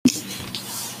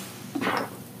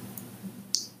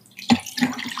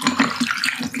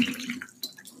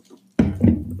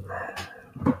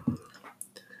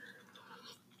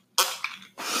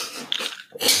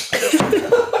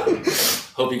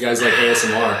Hope you guys like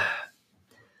ASMR.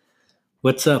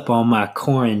 What's up, all my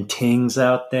quarantines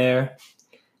out there?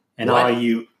 And What? all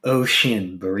you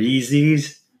ocean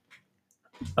breezies?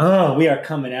 Oh, we are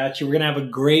coming at you. We're going to have a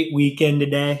great weekend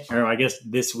today. Or I guess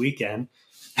this weekend.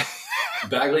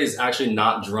 Bagley is actually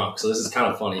not drunk, so this is kind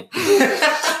of funny.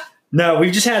 No,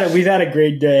 we've had a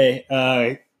great day.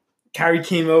 Kyrie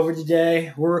came over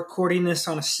today. We're recording this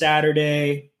on a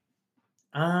Saturday.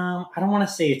 I don't want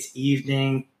to say it's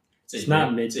evening. It's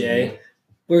not midday.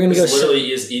 We're gonna go.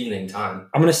 Literally is evening time.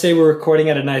 I'm gonna say we're recording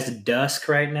at a nice dusk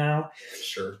right now.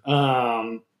 Sure.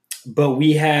 But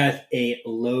we have a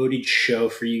loaded show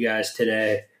for you guys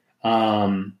today.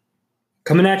 Coming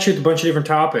at you with a bunch of different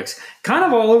topics, kind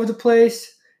of all over the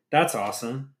place. That's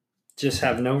awesome. Just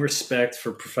have no respect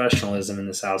for professionalism in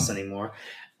this house anymore.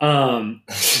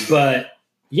 But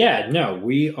yeah, no,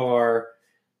 we are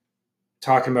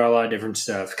talking about a lot of different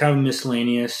stuff. Kind of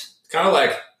miscellaneous. Kind of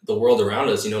like the world around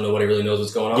us, nobody really knows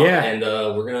what's going on. Yeah. And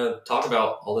we're going to talk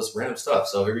about all this random stuff.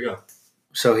 So here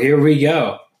we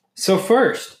go. So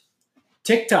first,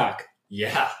 TikTok.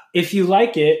 Yeah. If you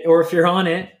like it or if you're on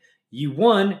it, you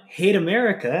 1, hate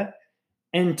America,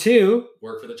 and 2,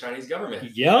 work for the Chinese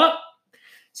government. Yup.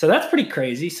 So that's pretty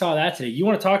crazy. Saw that today. You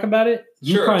want to talk about it?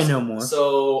 You Sure. probably know more.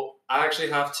 So I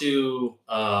actually have to,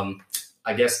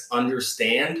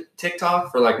 understand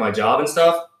TikTok for like my job and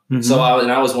stuff. Mm-hmm. So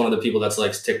I was one of the people that's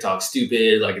like TikTok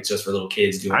stupid, like it's just for little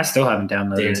kids doing. I still haven't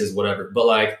downloaded dances, whatever. But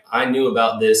like I knew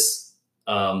about this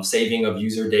saving of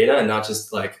user data and not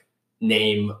just like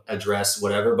name, address,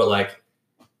 whatever, but like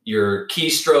your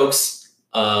keystrokes,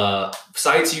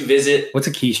 sites you visit. What's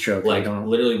a keystroke? Like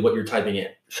literally what you're typing in.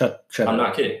 Shut I'm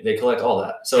not kidding. They collect all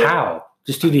that. So how?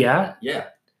 Just do the app? Yeah.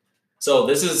 So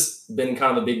this has been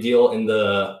kind of a big deal in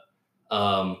the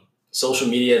social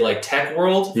media, like tech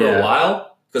world for a while.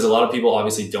 Because a lot of people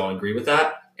obviously don't agree with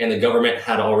that. And the government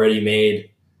had already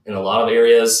made, in a lot of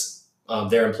areas,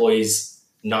 their employees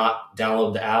not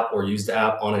download the app or use the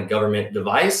app on a government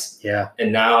device. Yeah.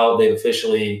 And now they've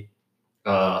officially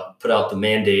put out the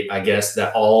mandate, I guess,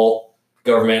 that all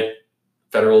government,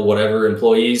 federal, whatever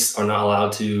employees are not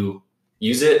allowed to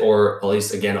use it, or at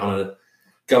least, again, on a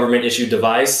government-issued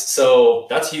device. So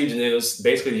that's huge news.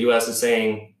 Basically, the U.S. is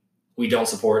saying we don't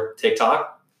support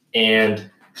TikTok.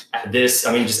 And just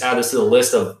add this to the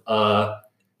list of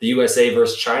the USA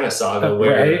versus China saga,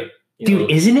 where right? Dude,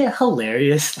 isn't it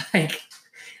hilarious? Like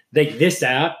this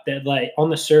app that like on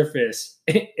the surface,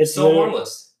 it's so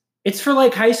harmless. It's for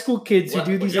like high school kids who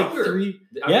do these younger. like 3.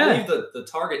 I believe the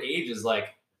target age is like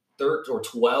 13 or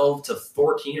 12 to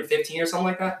 14 or 15 or something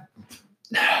like that.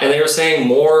 And they were saying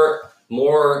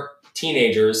more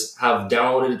teenagers have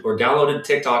downloaded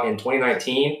TikTok in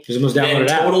 2019 than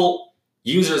total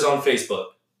users on Facebook.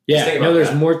 Yeah, no,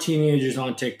 there's more teenagers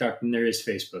on TikTok than there is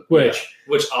Facebook.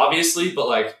 Which obviously,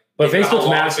 but Facebook's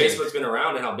massive. Facebook's been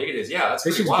around and how big it is. Yeah, that's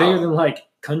Facebook's bigger than like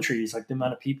countries, like the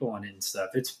amount of people on it and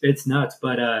stuff. It's nuts.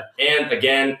 But and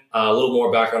again, a little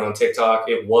more background on TikTok.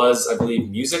 It was, I believe,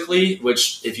 Musical.ly,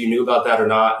 which if you knew about that or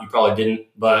not, you probably didn't.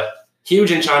 But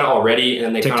huge in China already, and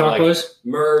then they kind of like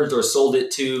merged or sold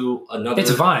it to another.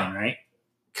 It's Vine, right?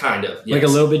 Kind of, yes. Like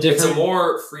a little bit different. It's a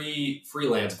more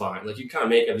freelance Vine. Like you kind of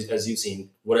make, as you've seen,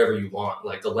 whatever you want.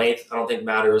 Like the length, I don't think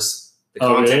matters. The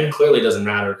content clearly doesn't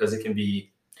matter because it can be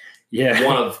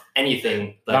one of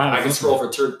anything. Like I can scroll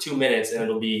for 2 minutes and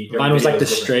it'll be. Vine was like the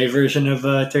stray version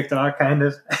of TikTok, kind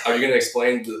of. Are you going to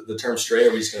explain the term stray, or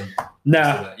are we just going to?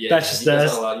 No, that's just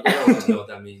us. You don't know what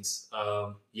that means.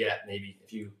 Maybe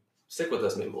if you stick with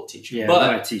us, maybe we'll teach you. Yeah,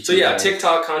 but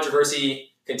TikTok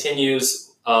controversy continues.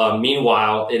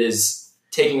 Meanwhile, it is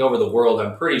taking over the world,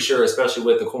 I'm pretty sure, especially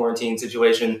with the quarantine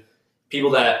situation.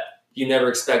 People that you never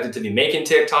expected to be making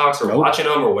TikToks or watching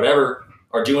them or whatever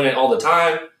are doing it all the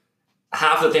time.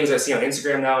 Half the things I see on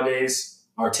Instagram nowadays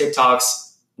are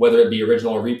TikToks, whether it be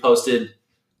original or reposted.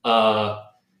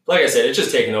 Like I said, it's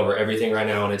just taking over everything right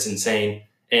now, and it's insane.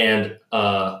 And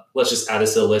let's just add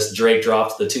this to the list. Drake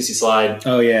dropped the Toosie Slide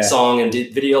song and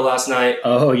video last night.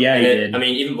 Oh, yeah, he did. I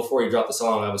mean, even before he dropped the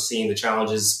song, I was seeing the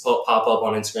challenges pop up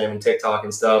on Instagram and TikTok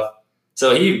and stuff.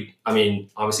 So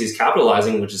obviously he's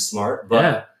capitalizing, which is smart. But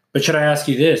yeah. But should I ask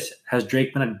you this? Has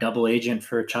Drake been a double agent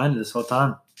for China this whole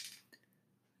time?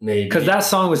 Maybe. Because that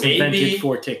song was invented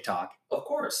for TikTok. Of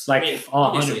course.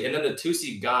 Obviously. And then the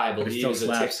Toosie guy, I believe, is a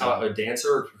TikTok a dancer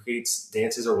or creates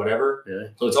dances or whatever.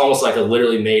 Really? So it's almost like a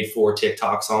literally made for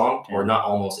TikTok song, or not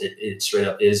almost. It straight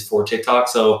up is for TikTok.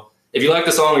 So if you like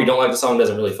the song or you don't like the song, it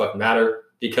doesn't really fucking matter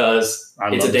because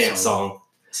it's a dance song.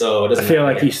 So it doesn't I feel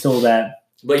like he stole that.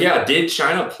 But yeah, did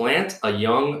China plant a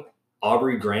young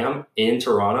Aubrey Graham in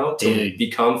Toronto to Dude.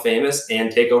 become famous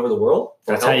and take over the world?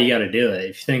 That's how you got to do it.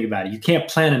 If you think about it, you can't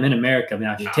plant him in America.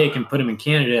 Now, if you take him, put him in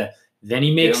Canada, then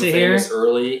he makes it here.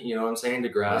 Early, you know what I'm saying?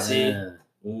 Degrassi.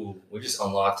 Yeah. Ooh, we just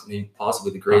unlocked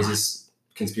possibly the craziest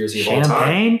conspiracy of all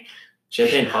time.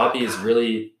 Champagne Poppy is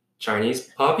really Chinese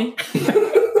Poppy?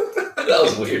 That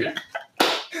was weird.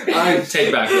 I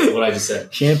take back what I just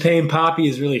said. Champagne Poppy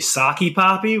is really Sake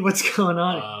Poppy? What's going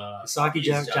on? Sake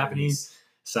Japanese?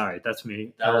 Sorry, that's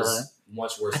me. That was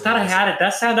much worse. I thought I had it.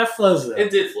 That flows though.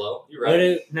 It did flow. You're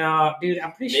right. No, dude,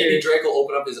 I'm pretty sure. Maybe Drake will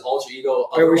open up his alter ego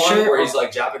other one where he's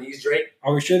like Japanese Drake.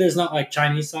 Are we sure there's not like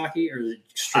Chinese sake or is it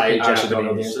strictly Japanese? I actually don't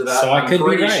know the answer to that. So I'm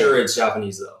pretty sure it's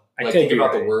Japanese though. Like think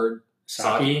about the word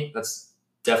sake. That's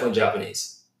definitely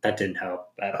Japanese. That didn't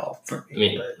help at all for me. I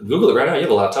mean, Google it right now. You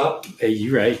have a laptop. Hey,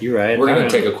 you're right. We're going to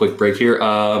take a quick break here.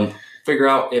 Figure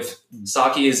out if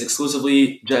sake is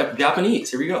exclusively Japanese.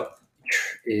 Here we go.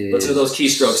 Listen to those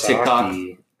keystrokes, sake. TikTok.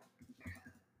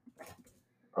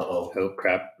 Uh-oh. Oh,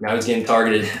 crap. Now he's getting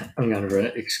targeted. I'm going to run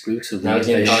it exclusively. Now he's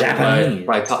getting targeted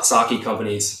by sake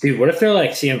companies. Dude, what if they're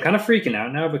like, see, I'm kind of freaking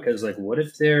out now because, like, what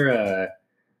if they're,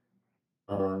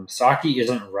 sake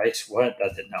isn't rice? What?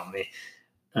 That didn't help me.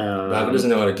 Rabbit doesn't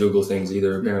know how to Google things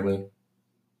either, apparently.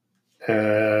 I'm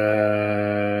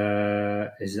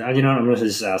going to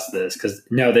just ask this because,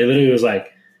 no, they literally was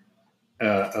like,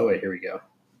 oh, wait, here we go.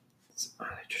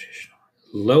 Traditional.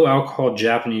 Low alcohol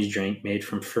Japanese drink made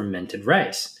from fermented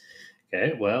rice.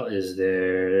 Okay, well, is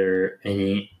there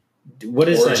any, what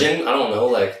is origin? That? I don't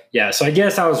know. Yeah, so I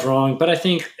guess I was wrong, but I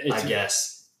think I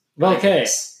guess. Well, okay.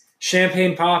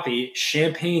 Champagne Poppy,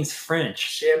 Champagne's French.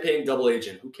 Champagne double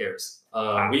agent, who cares?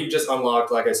 We've just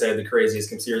unlocked, like I said, the craziest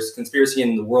conspiracy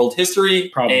in the world history.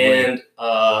 Probably. And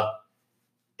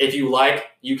if you like,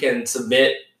 you can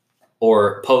submit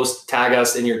or tag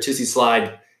us in your Toosie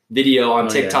Slide video on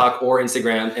TikTok or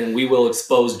Instagram, and we will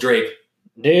expose Drake.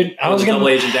 Dude, I was double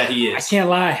agent that he is. I can't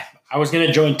lie. I was going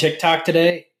to join TikTok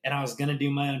today, and I was going to do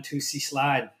my own Toosie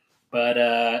Slide,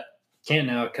 but can't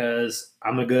now because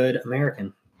I'm a good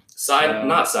American.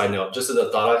 Not side note, just as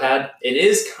a thought I've had. It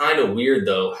is kind of weird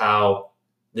though how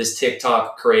this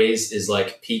TikTok craze is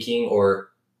like peaking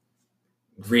or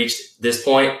reached this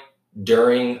point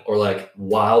during or like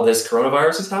while this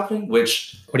coronavirus is happening,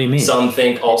 which what do you mean? Some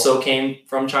think also came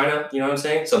from China. You know what I'm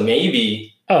saying? So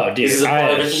maybe this is a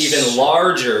part of an even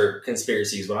larger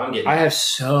conspiracy is what I'm getting. I have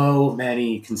so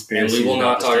many conspiracies. And we will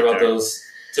not talk about those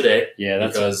today. Yeah,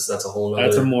 because that's a whole nother.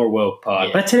 That's a more woke pod.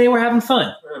 Yeah. But today we're having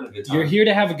fun. We're having a good time. You're here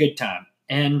to have a good time,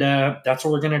 and that's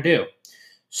what we're gonna do.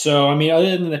 So, I mean,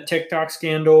 other than the TikTok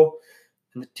scandal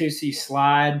and the Toosie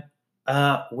Slide,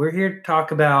 we're here to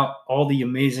talk about all the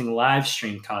amazing live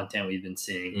stream content we've been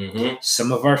seeing.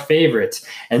 Some of our favorites,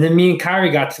 and then me and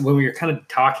Kyrie when we were kind of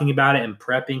talking about it and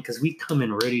prepping because we come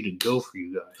in ready to go for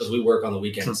you guys. Because we work on the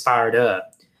weekends. I'm fired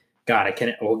up. God, I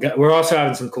can't. We're also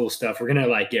having some cool stuff. We're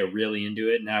gonna get really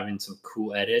into it and having some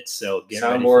cool edits. So get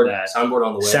ready for that. Soundboard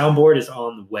on the way. Soundboard is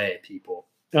on the way, people.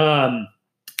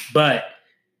 But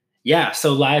yeah.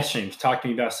 So live streams. Talk to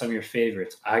me about some of your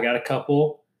favorites. I got a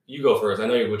couple. You go first. I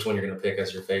know which one you're gonna pick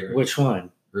as your favorite. Which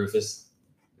one? Rufus.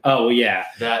 Oh well, yeah.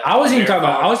 I was thinking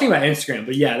about Instagram,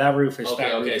 but yeah, that Rufus.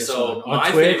 Okay. So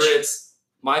on Twitch.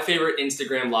 My favorite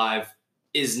Instagram live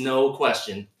is no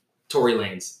question. Tory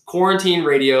Lanez quarantine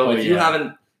radio. If you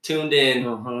haven't tuned in,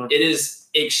 it is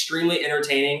extremely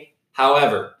entertaining.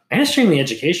 However, and extremely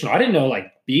educational. I didn't know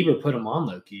Bieber put him on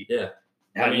low key. Yeah,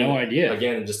 I had no idea.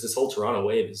 Again, just this whole Toronto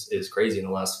wave is crazy in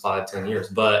the last 5-10 years.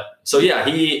 But so yeah,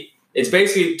 it's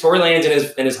basically Tory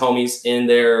Lanez and his homies in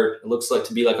there. It looks like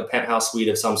to be like a penthouse suite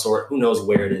of some sort. Who knows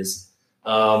where it is?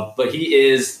 But he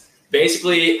is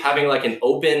basically having like an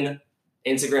open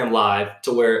Instagram live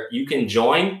to where you can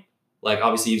join. Like,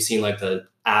 obviously, you've seen, the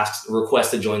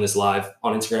request to join this live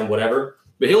on Instagram, whatever.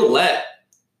 But he'll let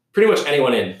pretty much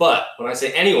anyone in. But when I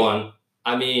say anyone,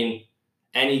 I mean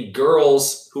any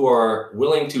girls who are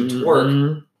willing to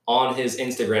twerk on his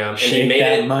Instagram. And he made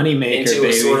it money maker, into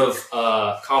a sort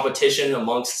of competition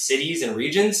amongst cities and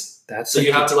regions. So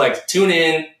you have to, tune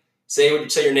in, say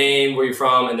your name, where you're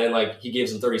from, and then, he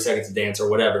gives them 30 seconds to dance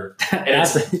or whatever. And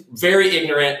it's very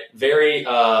ignorant, very...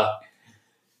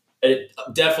 It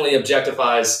definitely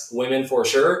objectifies women for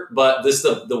sure, but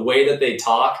the way that they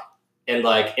talk and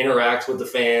interact with the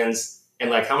fans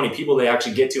and how many people they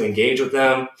actually get to engage with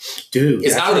them, dude,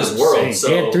 it's out of this world. So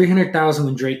they had 300,000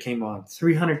 when Drake came on.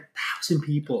 300,000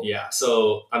 people. Yeah.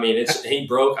 So I mean,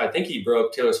 I think he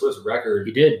broke Taylor Swift's record.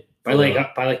 He did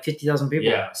by 50,000 people.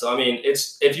 Yeah. So I mean,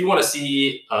 if you want to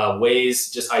see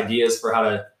ways, just ideas for how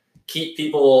to keep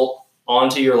people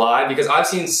onto your live, because I've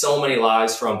seen so many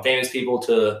lives from famous people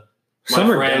to my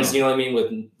friends, you know what I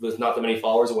mean, with not that many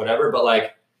followers or whatever. But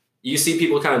like, you see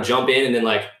people kind of jump in and then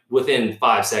like within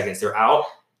 5 seconds they're out.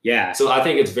 Yeah. So I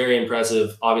think it's very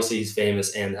impressive. Obviously, he's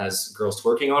famous and has girls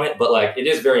twerking on it, but like, it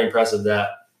is very impressive that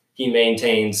he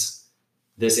maintains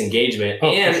this engagement. Oh,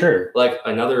 and for sure. Like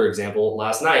another example,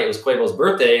 last night it was Quavo's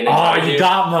birthday, and you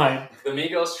got mine. The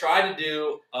Migos tried to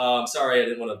do. Sorry, I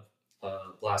didn't want to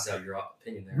blast out your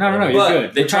opinion there. No, you're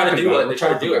good. They tried to do it. They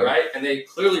tried to do it right, and they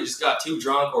clearly just got too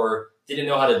drunk or didn't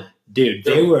know how to. Dude,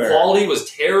 the quality was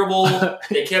terrible.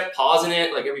 They kept pausing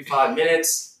it like every 5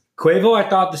 minutes. Quavo, I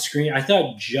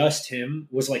thought just him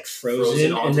was like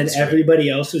frozen and then everybody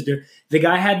else was doing. The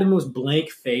guy had the most blank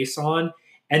face on,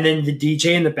 and then the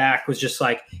DJ in the back was just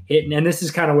like hitting. And this is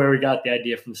kind of where we got the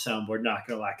idea from the soundboard, not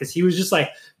gonna lie, because he was just like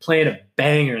playing a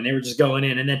banger and they were just going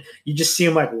in, and then you just see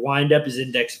him like wind up his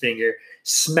index finger,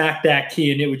 smack that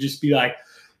key, and it would just be like,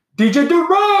 DJ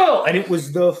Durrell! And it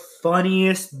was the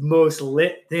funniest, most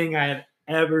lit thing I have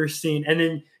ever seen. And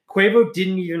then Quavo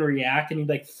didn't even react, and he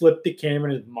like flipped the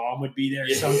camera, and his mom would be there or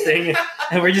something,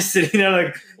 and we're just sitting there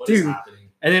like, what dude. Is happening?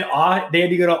 And then they had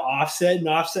to go to Offset, and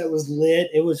Offset was lit.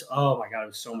 It was, oh my God, it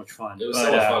was so much fun. It was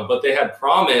so much fun. But they had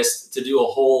promised to do a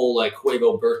whole like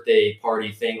Quavo birthday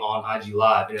party thing on IG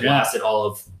Live, and it lasted all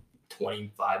of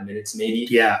 25 minutes maybe.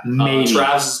 Yeah, maybe.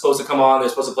 Travis is supposed to come on. They're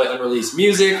supposed to play unreleased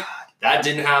music. That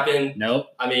didn't happen. Nope.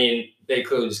 I mean, they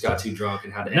clearly just got too drunk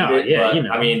and had to end it. Yeah, but, you know.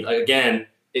 I mean, again,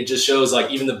 it just shows like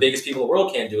even the biggest people in the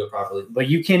world can't do it properly. But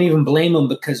you can't even blame them,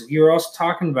 because we were also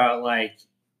talking about like,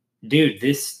 dude,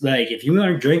 this, like, if you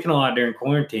aren't drinking a lot during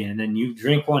quarantine and then you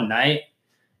drink one night,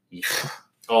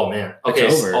 oh man. Okay.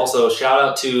 Also, shout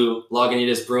out to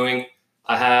Lagunitas Brewing.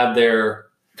 I have a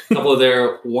couple of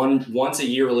their once a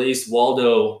year released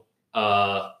Waldo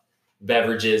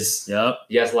beverages. Yep.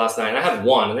 Yes, last night. And I had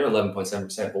one, and they're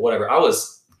 11.7%, but whatever. I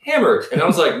was hammered, and I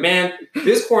was like, man,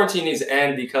 this quarantine needs to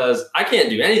end, because I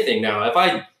can't do anything now. If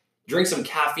I drink some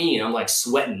caffeine, I'm like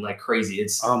sweating like crazy.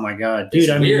 It's oh my God, dude.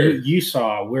 I weird. mean, you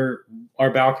saw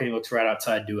our balcony looks right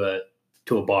outside to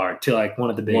a bar, to like one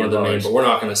of the big bars. But we're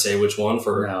not going to say which one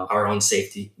for our own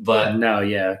safety. But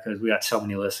because we got so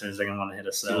many listeners, they're gonna want to hit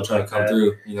us up. People try to come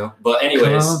through, you know. But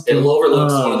anyways, it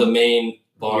overlooks one of the main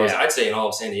bars, I'd say, in all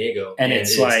of San Diego, and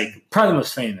it's like probably the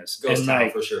most famous. Ghost town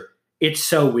for sure. It's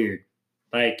so weird.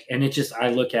 Like, and it just, I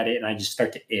look at it and I just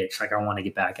start to itch. Like, I want to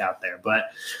get back out there. But,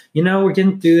 you know, we're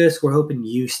getting through this. We're hoping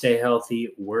you stay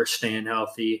healthy. We're staying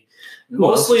healthy.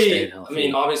 Mostly, I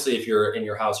mean, obviously, if you're in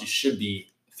your house, you should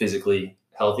be physically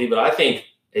healthy. But I think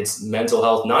it's mental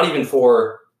health, not even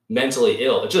for mentally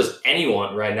ill. It's just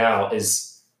anyone right now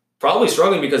is probably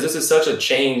struggling, because this is such a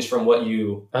change from what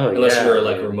you, unless you're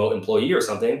like a remote employee or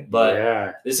something.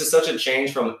 But this is such a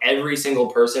change from every single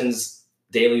person's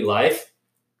daily life,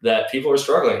 that people are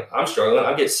struggling. I'm struggling.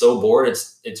 I get so bored.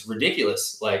 It's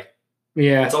ridiculous. Like,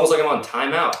 it's almost like I'm on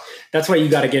timeout. That's why you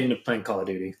got to get into playing Call of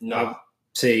Duty. No.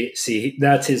 See,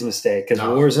 that's his mistake. Because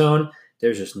Warzone,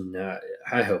 there's just no.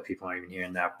 I hope people aren't even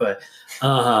hearing that. But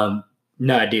no,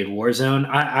 dude, Warzone.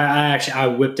 I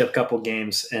whipped up a couple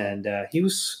games, and he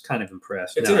was kind of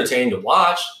impressed. It's entertaining to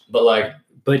watch, but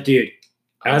dude,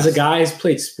 as a guy who's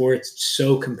played sports, it's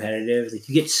so competitive. Like,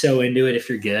 you get so into it if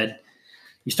you're good.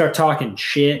 You start talking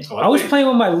shit. I was playing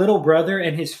with my little brother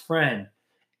and his friend,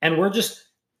 and we're just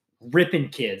ripping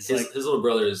kids. His little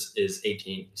brother is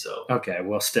 18, so okay,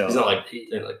 well, still he's not like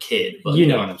a kid, but you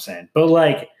know what I'm saying. But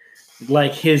like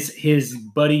his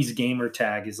buddy's gamer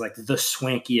tag is like the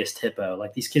swankiest hippo.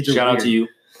 Like, these kids are shout weird. out to you.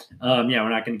 We're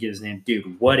not going to get his name,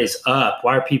 dude. What is up?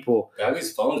 Why are people?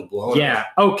 His phone's blowing. Yeah,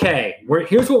 okay.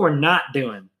 Here's what we're not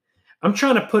doing. I'm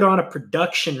trying to put on a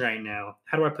production right now.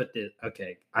 How do I put this?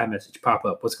 Okay, iMessage pop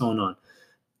up. What's going on?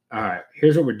 All right,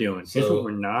 here's what we're doing. Here's what we're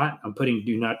not. I'm putting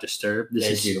do not disturb.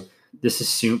 This is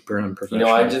super unprofessional. You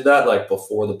know, I did that like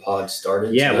before the pod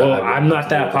started. Yeah, well, I'm not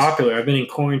that popular. I've been in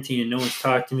quarantine and no one's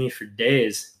talked to me for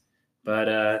days.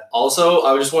 But also,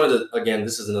 I just wanted to, again,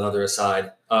 this is another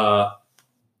aside.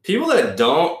 People that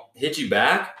don't hit you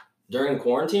back during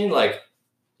quarantine, like,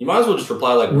 you might as well just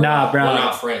reply like, nah, bro, we're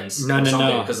not friends. No.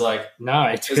 Because now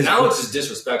it's just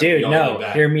disrespectful. Dude, no,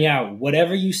 hear me out.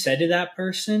 Whatever you said to that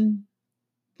person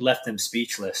left them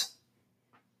speechless.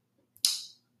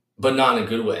 But not in a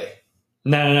good way.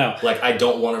 No. Like, I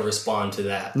don't want to respond to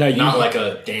that. No, not like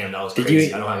a, damn, that was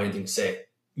crazy. I don't have anything to say.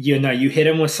 You hit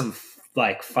him with some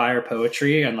like fire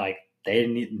poetry, and like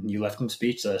you left them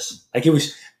speechless. Like,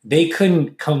 they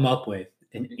couldn't come up with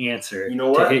an answer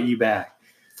to hit you back.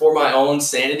 For my own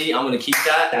sanity, I'm going to keep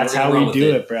that. That's how we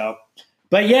do it, bro.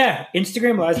 But yeah,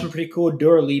 Instagram Live's been pretty cool.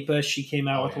 Dua Lipa, she came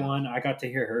out with one. I got to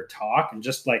hear her talk, and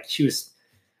just like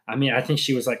I mean, I think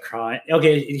she was like crying.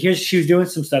 Okay, she was doing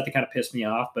some stuff that kind of pissed me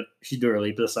off, but she's Dua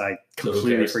Lipa, so I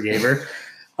completely forgave her.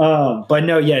 But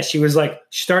no, yeah, she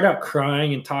started out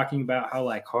crying and talking about how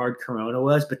like hard Corona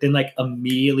was, but then like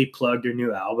immediately plugged her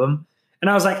new album. And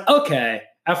I was like, okay.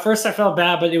 At first I felt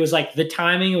bad, but it was like the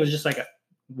timing, it was just like a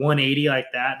 180 like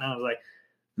that. And I was like,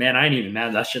 man, I ain't even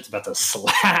mad. That shit's about to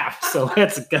slap. So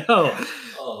let's go.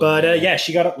 But yeah,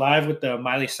 she got it live with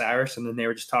Miley Cyrus, and then they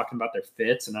were just talking about their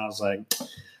fits. And I was like,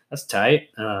 that's tight.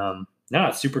 No,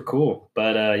 it's super cool.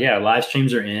 But yeah, live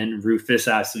streams are in. Rufus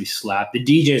absolutely slapped. The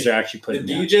DJs are actually putting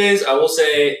the DJs, I will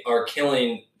say, are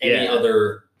killing any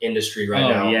other industry right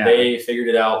now. Yeah. They figured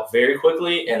it out very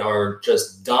quickly and are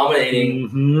just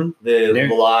dominating the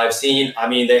live scene. I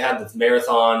mean, they had the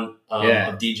marathon of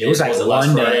DJs. It was like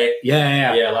last Friday?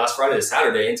 Yeah, last Friday to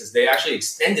Saturday. And they actually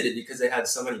extended it because they had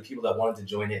so many people that wanted to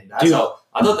join in. That's how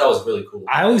I thought that was really cool.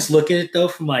 I always look at it though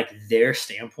from like their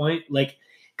standpoint, like.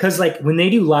 Because like when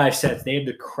they do live sets, they have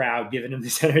the crowd giving them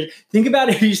this energy. Think about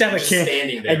it, you just have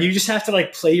standing there, and you just have to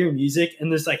like play your music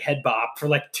and there's like head bop for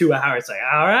like 2 hours. Like,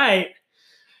 all right,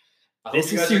 I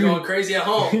hope you guys are going crazy at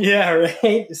home. Yeah,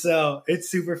 right. So it's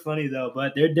super funny though,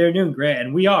 but they're doing great,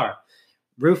 and we are.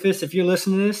 Rufus, if you're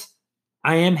listening to this,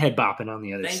 I am head bopping on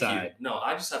the other side. No,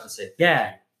 I just have to say,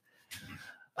 yeah.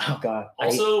 Oh God.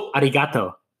 Also,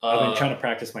 arigato. I've been trying to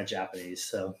practice my Japanese.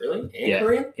 So really,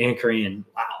 Korean, and Korean.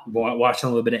 Wow, watching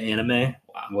a little bit of anime.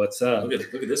 Wow, what's up? Look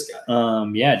at this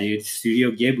guy. Yeah, dude.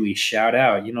 Studio Ghibli. Shout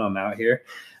out. You know I'm out here.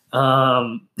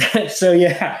 So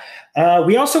yeah,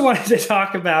 we also wanted to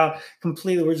talk about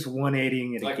completely. We're just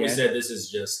 180ing it like again. We said, this is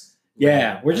just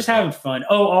we're just having fun.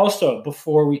 Oh, also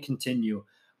before we continue,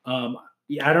 I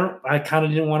kind of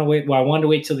didn't want to wait. Well, I wanted to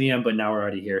wait till the end, but now we're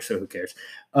already here, so who cares?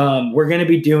 We're going to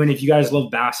be doing, if you guys love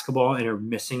basketball and are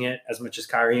missing it as much as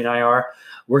Kyrie and I are,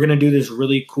 we're going to do this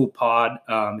really cool pod.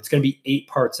 It's going to be 8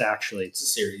 parts, actually. It's a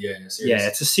series, Yeah,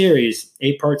 it's a series,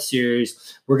 8-part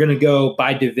series. We're going to go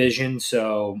by division,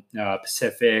 so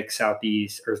Pacific,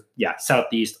 Southeast,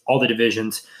 all the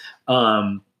divisions.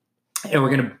 And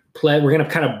we're going to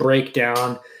kind of break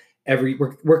down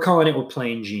we're calling it, we're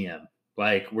playing GM.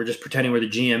 Like, we're just pretending we're the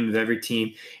GM of every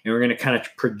team, and we're going to kind of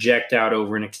project out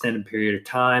over an extended period of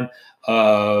time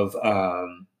of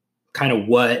kind of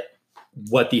what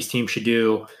these teams should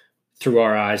do through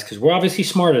our eyes, because we're obviously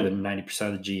smarter than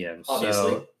 90% of the GMs.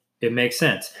 Obviously. So it makes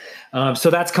sense. So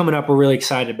that's coming up. We're really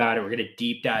excited about it. We're going to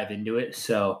deep dive into it.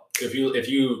 So if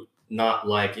you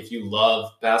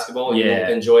love basketball, you will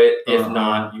enjoy it. If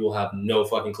not, you will have no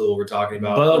fucking clue what we're talking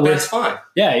about. But that's fine.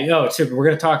 Yeah, we're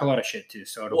going to talk a lot of shit too.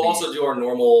 So we'll also do our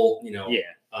normal,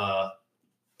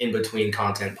 in between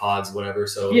content pods, whatever.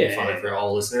 So it'll be fine for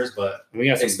all listeners. But we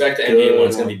got expect the NBA one.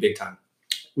 It's going to be big time.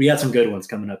 We got some good ones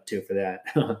coming up too for that.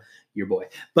 Your boy.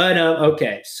 But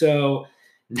okay, so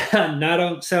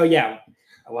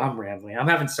well, I'm rambling. I'm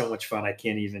having so much fun. I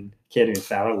can't even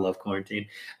fathom. I love quarantine.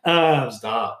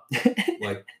 Stop.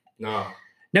 Like, no.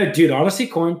 No, dude, honestly,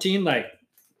 quarantine, like,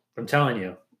 I'm telling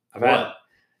you.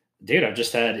 I've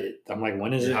just had it. I'm like,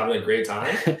 when is it? Having a great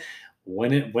time?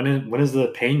 when is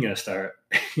the pain going to start?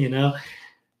 You know?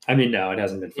 I mean, no, it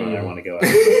hasn't been fun. I don't want to go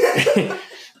out.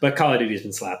 But Call of Duty has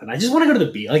been slapping. I just want to go to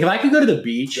the beach. Like, if I could go to the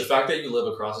beach. The fact that you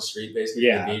live across the street,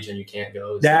 basically, from the beach, and you can't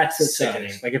go is that's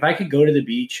sickening. Like, if I could go to the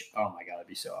beach, oh my God, it'd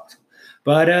be so awesome.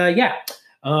 But, yeah.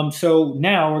 So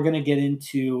now we're going to get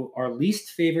into our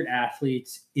least favorite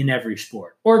athletes in every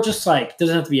sport. Or just, like,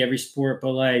 doesn't have to be every sport,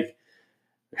 but, like,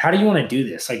 how do you want to do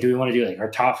this? Like, do we want to do, like,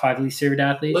 our top 5 least favorite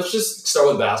athletes? Let's just start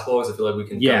with basketball, because I feel like we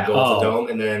can kind of go off the dome.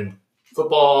 And then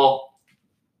football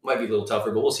might be a little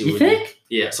tougher, but we'll see what we think? Do.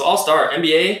 Yeah, so I'll start.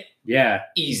 NBA. Yeah.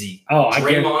 Easy. Oh,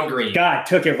 Draymond Green. God,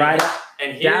 took it right up.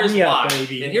 And here's why.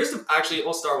 Baby. And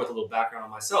we'll start with a little background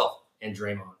on myself and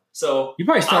Draymond. So you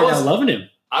probably started out loving him.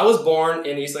 I was born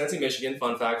in East Lansing, Michigan.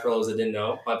 Fun fact for those that didn't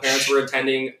know. My parents were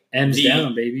attending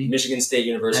Michigan State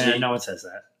University. No one says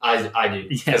that. I do.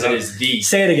 Because it is the.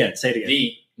 Say it again.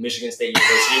 The Michigan State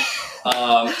University.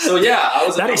 So yeah, I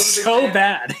was. That is so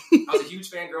bad. I was a huge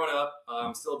fan growing up.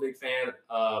 I'm still a big fan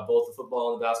of both the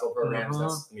football and the basketball programs.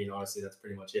 Honestly, that's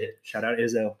pretty much it. Shout out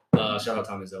Izzo. Shout out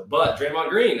Tom Izzo. But Draymond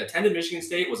Green attended Michigan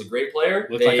State, was a great player.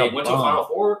 They went to a Final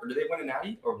Four, or did they win a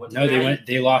Natty?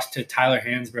 They lost to Tyler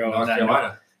Hansbrough. North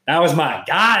Carolina. That was my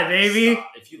guy, baby.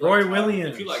 Roy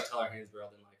Williams. If you like Tyler Hansbrough,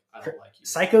 then I don't like you.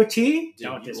 Psycho T? Dude,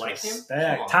 don't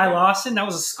disrespect. Ty Lawson? That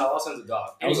was a squad. Ty Lawson's a dog.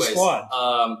 That was a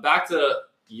squad. Back to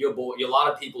your boy, a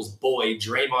lot of people's boy,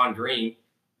 Draymond Green,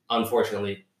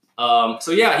 unfortunately. So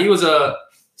yeah, he was a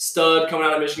stud coming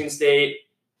out of Michigan State,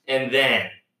 and then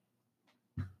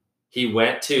he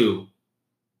went to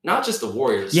Not just the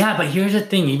Warriors. Yeah, but here's the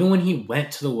thing. Even when he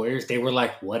went to the Warriors, they were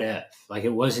like, what if? Like,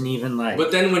 it wasn't even like...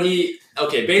 But then when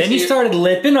basically... Then he started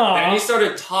lipping off. And he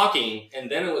started talking, and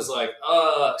then it was like,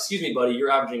 excuse me, buddy, you're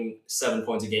averaging 7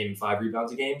 points a game and 5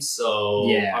 rebounds a game, so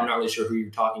I'm not really sure who you're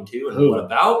talking to and what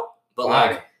about.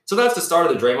 But, so that's the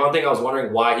start of the Draymond thing. I was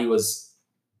wondering why he was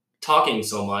talking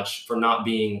so much for not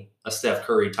being a Steph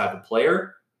Curry type of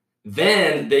player.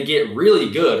 Then they get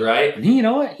really good, right? And you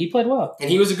know what? He played well.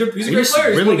 And he was a great player. He's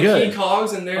really one of the key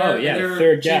cogs in their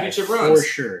third championship runs. For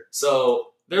sure. So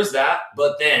there's that.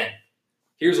 But then,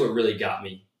 here's what really got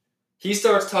me. He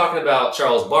starts talking about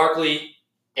Charles Barkley,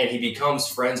 and he becomes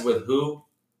friends with who?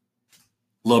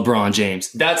 LeBron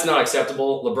James. That's not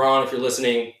acceptable. LeBron, if you're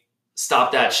listening,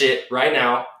 stop that shit right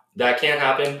now. That can't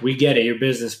happen. We get it. You're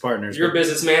business partners. You're a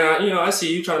businessman. I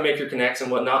see you trying to make your connects and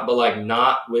whatnot, but like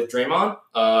not with Draymond.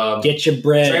 Get your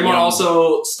bread. Draymond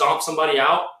also stomped somebody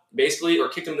out, basically, or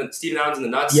kicked him Steven Adams in the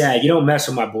nuts. Yeah, you don't mess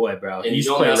with my boy, bro. And you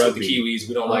don't mess with the Kiwis.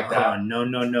 We don't like that. No.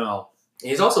 And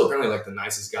he's also apparently like the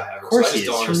nicest guy ever. Of course so I just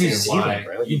don't from New understand Zealand,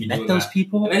 why bro. You met those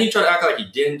people? And then he tried to act like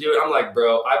he didn't do it. I'm like,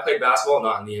 bro, I played basketball,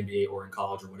 not in the NBA or in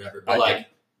college or whatever. But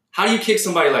how do you kick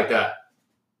somebody like that?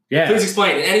 Yeah. Please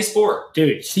explain. In any sport.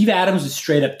 Dude, Steve Adams would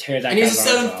straight up tear that and he's a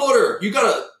 7-footer. You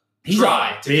gotta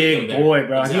try to big kick him boy, there.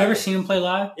 bro. Exactly. Have you ever seen him play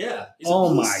live? Yeah.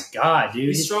 Oh my God, dude.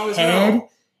 He's strong as head hell.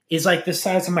 Is like the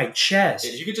size of my chest.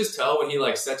 You could just tell when he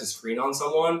like sets a screen on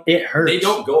someone. It hurts. They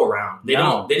don't go around. They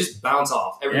don't. They just bounce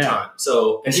off every time.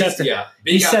 So he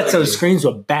sets those screens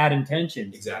with bad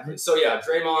intentions. Exactly. So yeah,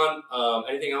 Draymond.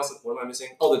 Anything else? What am I missing?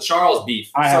 Oh, the Charles beef.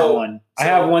 I have one. I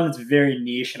have one that's very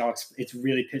niche, and it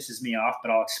really pisses me off, but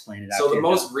I'll explain it after. So the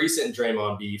most recent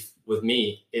Draymond beef with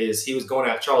me is he was going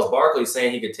at Charles Barkley,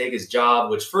 saying he could take his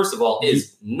job, which first of all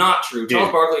is not true. Dude.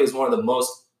 Charles Barkley is one of the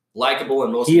most likable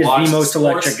and most he is watched the most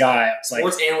electric guy,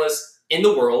 sports analyst in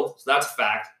the world. So that's a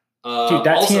fact. Dude,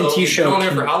 that also, TNT he's show been on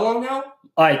there for how long now?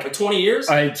 Like 20 years?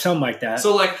 Something like that.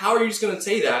 So like, how are you just going to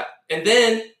say that? And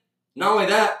then not only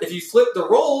that, if you flip the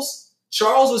roles,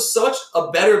 Charles was such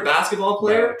a better basketball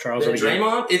player than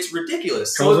Draymond. It's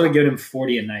ridiculous. Charles would give him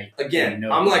 40 a night. Again,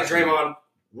 I'm like, Draymond,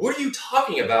 what are you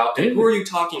talking about? Dude, and who are you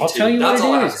talking to? I'll tell you That's what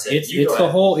all it I have is. to say.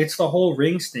 It's the whole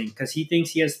rings thing, because he thinks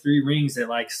he has 3 rings that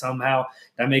like somehow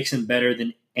that makes him better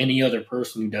than any other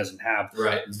person who doesn't have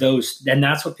those. And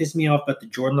that's what pissed me off about the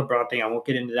Jordan LeBron thing. I won't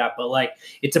get into that, but like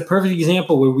it's a perfect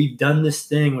example where we've done this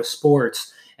thing with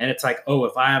sports, and it's like, oh,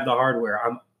 if I have the hardware,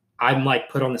 I'm like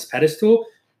put on this pedestal.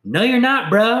 No, you're not,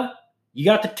 bro. You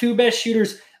got the 2 best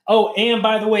shooters. Oh, and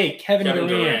by the way, Kevin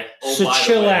Durant. So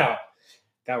chill out.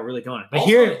 Got really going. But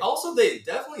also, they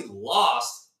definitely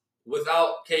lost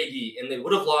without KD, and they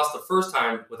would have lost the first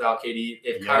time without KD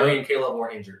if Kyrie and Caleb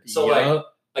weren't injured. So, like,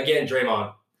 again,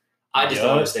 Draymond, I just don't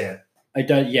understand.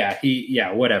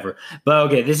 Whatever. But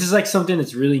okay, this is like something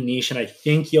that's really niche, and I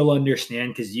think you'll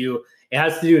understand because it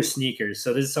has to do with sneakers.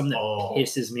 So this is something that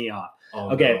pisses me off.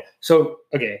 I'm going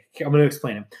to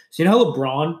explain it. So you know how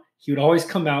LeBron, he would always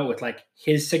come out with like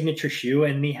his signature shoe,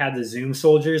 and he had the Zoom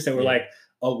Soldiers that were like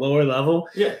a lower level.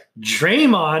 Yeah.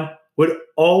 Draymond would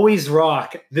always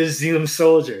rock the Zoom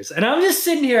Soldiers. And I'm just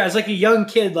sitting here as like a young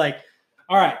kid, like,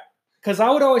 all right, because I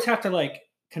would always have to like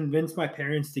convince my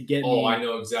parents to get me I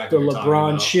know exactly the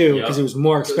LeBron shoe because it was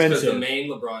more expensive. Because the main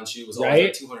LeBron shoe was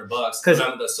always like $200. Because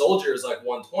the Soldier is like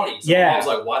 $120. So I was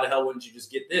like, why the hell wouldn't you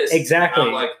just get this? Exactly. And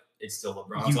I'm like, it's still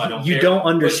LeBron, so I don't care. You don't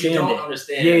understand but you don't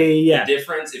understand the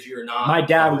difference if you're not. My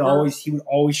dad would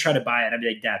always try to buy it. I'd be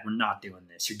like, Dad, we're not doing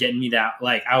this. You're getting me that.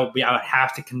 Like I would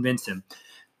have to convince him.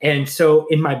 And so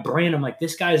in my brain, I'm like,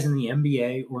 this guy's in the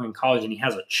NBA or in college, and he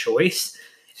has a choice,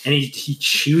 and he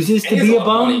chooses to be a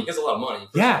bum. He has a lot of money.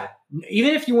 Yeah. Sure.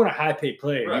 Even if you want a high paid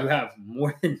player, you have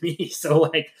more than me. So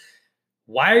like,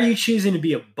 why are you choosing to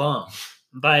be a bum?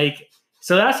 Like.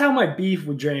 So that's how my beef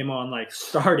with Draymond like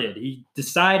started. He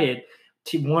decided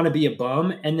to want to be a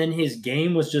bum, and then his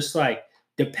game was just like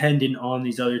dependent on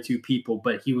these other 2 people,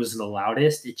 but he was the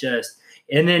loudest.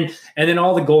 And then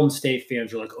all the Golden State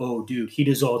fans were like, "Oh, dude, he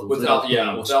does all the without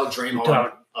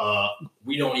Draymond.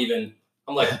 We don't even."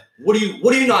 I'm like, what are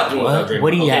you not doing without Draymond?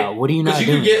 What are you not doing? Because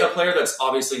you could get a player that's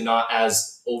obviously not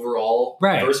as overall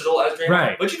versatile as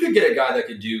Draymond, but you could get a guy that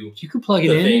could do. You could plug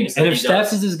it in, and if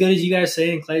Steph is as good as you guys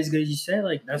say and Clay as good as you say,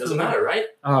 like that doesn't matter, right?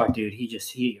 Oh, dude, he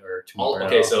hurt me.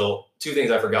 Okay, so 2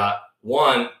 things I forgot.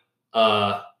 One,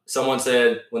 someone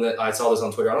said I saw this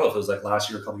on Twitter. I don't know if it was like last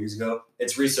year or a couple years ago.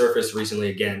 It's resurfaced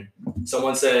recently again.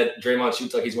 Someone said Draymond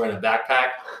shoots like he's wearing a backpack.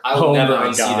 I will never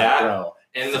unsee that. Bro.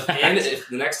 And if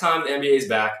the next time the NBA is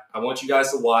back, I want you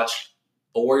guys to watch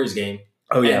a Warriors game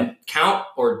and count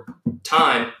or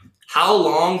time how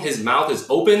long his mouth is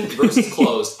open versus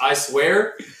closed. I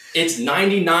swear it's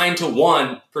 99 to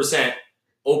 1%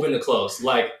 open to close.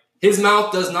 Like, his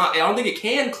mouth does not, I don't think it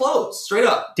can close, straight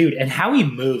up. Dude, and how he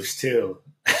moves, too.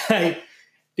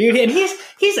 Dude, and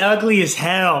he's ugly as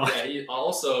hell. Yeah, he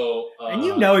also... and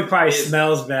you know he probably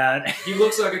smells bad. He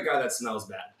looks like a guy that smells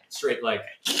bad. Straight, like,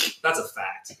 that's a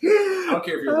fact. I don't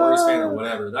care if you're a Warriors fan or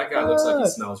whatever. That guy looks like he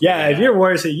smells yeah, really if bad. you're a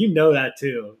Warriors fan, you know that,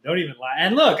 too. Don't even lie.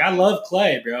 And look, I love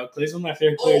Clay, bro. Clay's one of my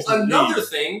favorite players in the another league.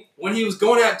 thing, when he was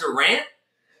going at Durant...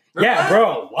 Yeah, that?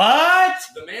 bro. What?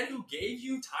 The man who gave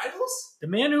you titles? The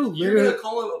man who You're literally... going to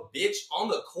call him a bitch on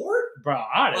the court? Bro,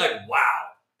 I don't Like, wow.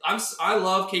 I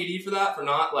love KD for that, for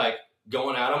not, like,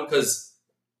 going at him, because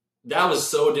that was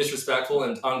so disrespectful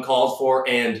and uncalled for.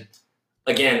 And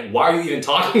again, why are you even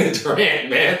talking to Durant,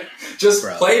 man? Just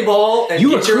play ball and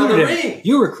get your own ring.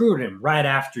 You recruited him right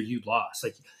after you lost.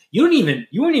 Like, you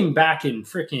weren't even back in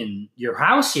freaking your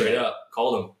house yet. Straight up,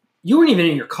 called him. You weren't even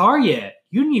in your car yet.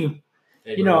 You didn't even,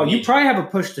 Hey, you bro, know, you probably have a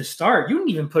push to start. You didn't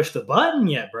even push the button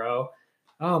yet, bro.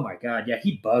 Oh my God. Yeah,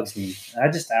 he bugs me.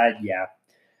 Yeah.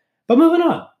 But moving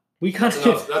on. We kind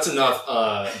of That's enough.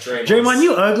 Draymond,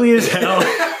 you ugly as hell.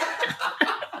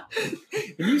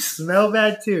 You smell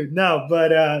bad too. No,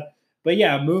 but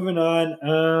yeah, moving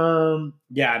on.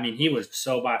 Yeah, I mean, he was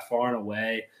so by far and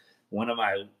away one of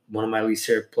my least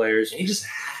favorite players. And he just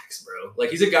hacks, bro. Like,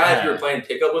 he's a guy, if you were playing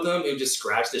pickup with him, he would just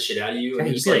scratch the shit out of you. And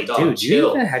he's like, dog, dude,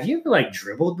 chill. Have you ever like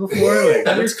dribbled before? Like,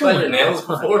 Have you ever cut your nails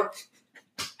before?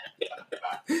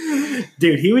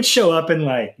 Dude, he would show up in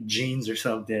like jeans or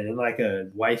something and like a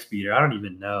wife beater. I don't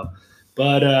even know.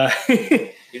 But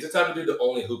he's the type of dude to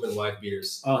only hoop in wife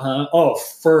beaters. Oh,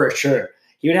 for sure.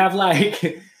 He would have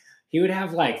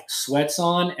like sweats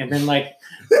on, and then like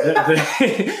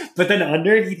but then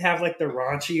under he'd have like the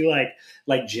raunchy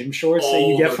like gym shorts that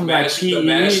you get from like PE. The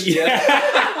mesh,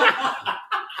 yeah.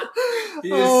 He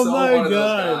is so one of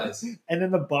those guys. And then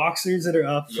the boxers that are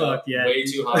up, way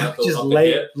too high up, just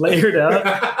layered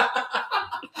up.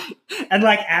 And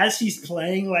like as he's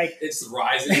playing, like it's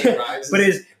rising.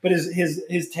 But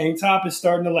his tank top is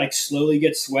starting to like slowly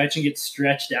get sweat and get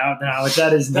stretched out now. It's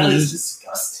at his knees. That is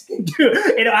disgusting. Dude,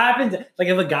 it happens like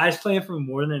if a guy's playing for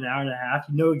more than an hour and a half,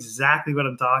 you know exactly what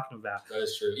I'm talking about. That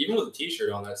is true. Even with a t-shirt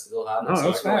on, that still happens. No,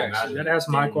 that's facts. You gotta have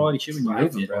some high quality shit when you're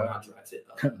moving, bro. Not dry fit.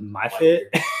 My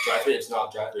fit? Dry fit, it's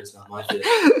not dry fit, it's not my fit.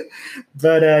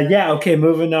 But yeah, okay,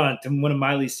 moving on to one of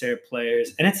my least favorite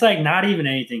players. And it's like not even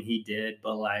anything he did,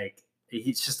 but like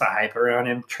he's just a hype around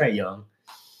him, Trae Young.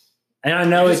 And I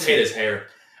know hate his hair.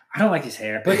 I don't like his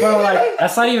hair, but bro, like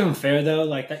that's not even fair though.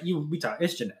 Like that, we talk.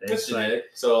 It's genetic. It's genetic.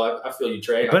 So I feel you,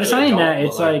 Trae. But it's not even that.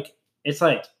 It's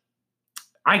like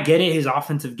I get it. His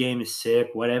offensive game is sick,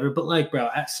 whatever. But like, bro,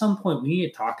 at some point we need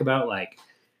to talk about like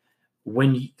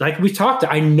when you, like we talked.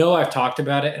 I know I've talked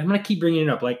about it. And I'm gonna keep bringing it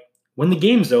up. Like when the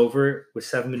game's over with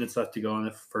 7 minutes left to go in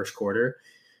the first quarter.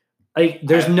 Like,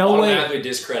 there's no way. Automatically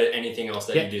discredit anything else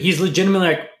that you do. He's legitimately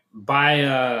like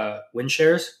by win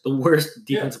shares the worst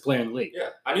defensive player in the league. Yeah,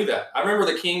 I knew that. I remember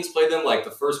the Kings played them like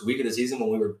the first week of the season when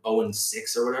we were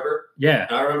 0-6 or whatever. Yeah,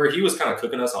 and I remember he was kind of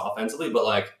cooking us offensively, but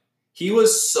like he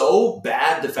was so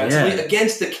bad defensively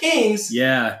against the Kings.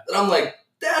 Yeah, that I'm like,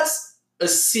 that's a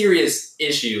serious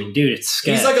issue, dude. It's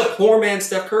sketch. He's like a poor man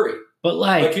Steph Curry. But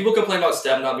like people complain about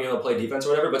Steph not being able to play defense or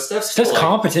whatever, but Steph's like,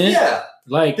 competent. Yeah.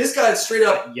 Like this guy straight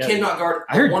up cannot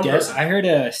guard one person. I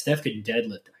heard Steph could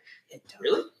deadlift.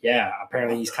 Really? Yeah.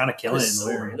 Apparently he's kind of killing it in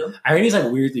the room. I heard he's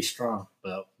like weirdly strong.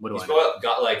 But what do I know? He's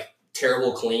got like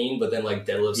terrible clean, but then like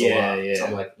deadlifts a lot. Yeah. So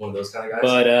I'm like one of those kind of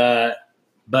guys.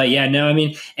 But yeah, no, I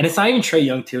mean, and it's not even Trae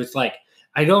Young too. It's like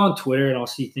I go on Twitter and I'll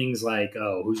see things like,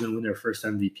 "Oh, who's going to win their first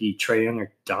MVP? Trae Young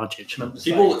or Doncic?"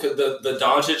 The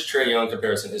Doncic Trae Young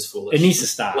comparison is foolish. It needs to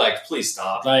stop. Like, please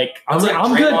stop. Like, I'm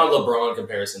Draymond LeBron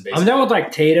comparison. Basically, I'm down with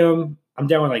like Tatum. I'm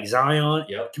down with like Zion.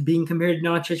 Yep. Being compared to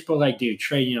Doncic, but like, dude,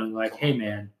 Trae Young, like, hey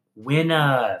man, win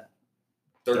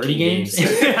 30 games.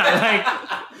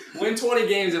 Win 20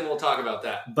 games and we'll talk about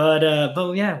that. But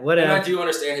yeah, whatever. And I do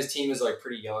understand his team is like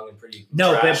pretty young and pretty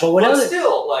trash, but what else?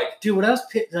 Still, like, dude, what else?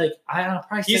 Like, I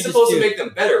probably he's supposed to make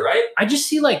them better, right? I just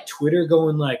see like Twitter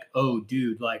going like, "Oh,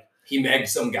 dude, like he megged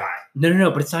some guy." No,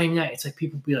 but it's not even that. It's like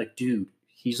people be like, "Dude,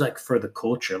 he's like for the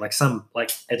culture." Like some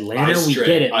like Atlanta, we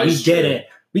get it.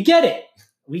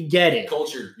 We get it.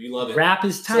 Culture, you love it. Rap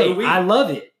is tight. So I love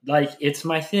it. Like it's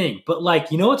my thing. But like,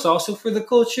 you know, it's also for the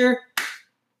culture.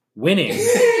 Winning.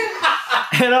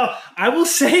 And I will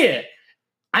say it.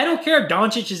 I don't care if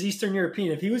Doncic is Eastern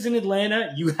European. If he was in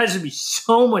Atlanta, you guys would be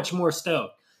so much more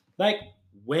stoked. Like,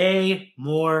 way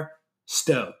more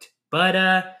stoked.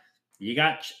 But you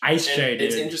got Ice Trae, dude.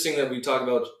 It's interesting that we talk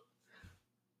about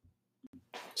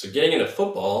So getting into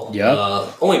football,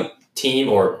 Yep. only team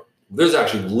or there's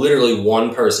actually literally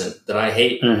one person that I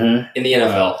hate in the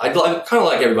NFL. I kind of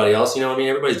like everybody else, you know what I mean?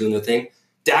 Everybody's doing their thing.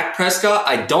 Dak Prescott,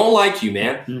 I don't like you,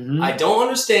 man. Mm-hmm. I don't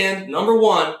understand, number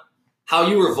one, how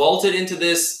you were vaulted into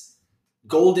this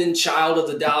golden child of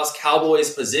the Dallas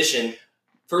Cowboys position.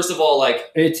 First of all,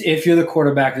 like... It's if you're the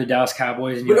quarterback of the Dallas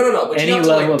Cowboys and you have but any you have to,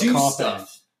 level like, of do confidence.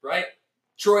 stuff, right?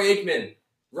 Troy Aikman,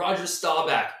 Roger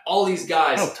Staubach, all these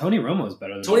guys. Oh, Tony Romo's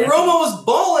better than Tony that. Romo was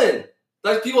balling.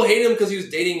 Like, people hate him because he was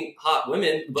dating hot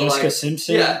women. But Jessica like,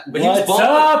 Simpson. Yeah, but What's he was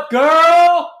balling. up,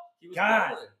 girl? He was God.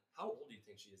 balling. How old do you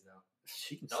think she is now?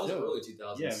 She can That was still, early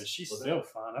 2000s. yeah, but she's wasn't still it?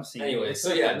 fun. I've seen. Anyway,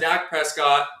 so yeah, Dak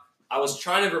Prescott. I was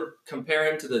trying to compare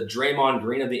him to the Draymond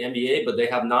Green of the NBA, but they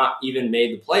have not even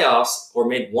made the playoffs or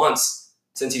made once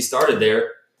since he started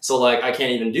there. So like, I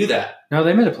can't even do that. No,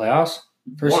 they made the playoffs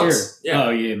first Once, year. yeah. Oh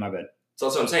yeah, my bad. So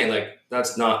that's what I'm saying. Like,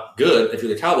 that's not good if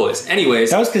you're the Cowboys.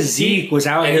 Anyways, That was because Zeke was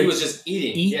out and here. he was just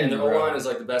eating. Yeah, and their bro. O-line is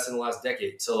like the best in the last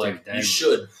decade. So like, Dude, you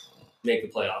should make the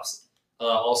playoffs.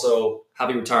 Also,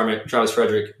 happy retirement, Travis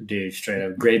Frederick. Dude, straight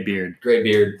up, great beard. Great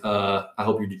beard. I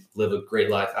hope you live a great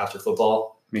life after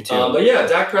football. Me too. But yeah,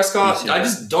 Dak Prescott. Me too. I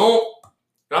just don't.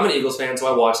 I'm an Eagles fan,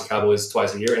 so I watch the Cowboys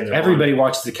twice a year, and Everybody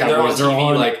watches the and they're on Cowboys.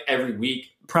 TV like every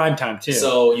week. prime time too.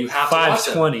 So you have to watch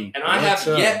them. 5:20. And I have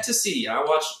yet to see. I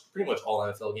watch pretty much all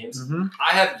NFL games. Mm-hmm.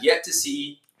 I have yet to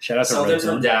see Shout out to something Red from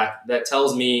Zone. Dak that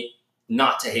tells me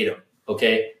not to hate him.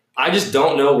 Okay, I just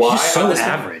don't know why. He's so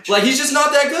average. Like, he's just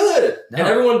not that good. No. And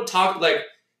everyone talked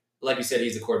like you said,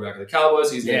 he's the quarterback of the Cowboys.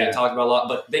 So he's going to get talked about a lot,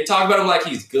 but they talk about him like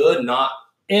he's good, not.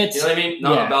 It's, you know what I mean?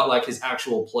 Not about like his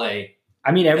actual play.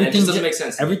 I mean, And it everything just doesn't make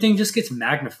sense. to me. Everything just gets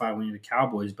magnified when you're the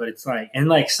Cowboys, but it's like, and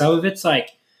like some of it's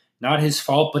like not his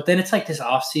fault, but then it's like this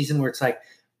off season where it's like,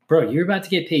 bro, you're about to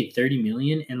get paid $30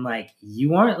 million, and like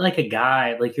you aren't like a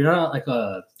guy, like you're not like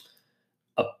a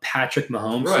Patrick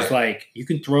Mahomes who's like, you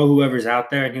can throw whoever's out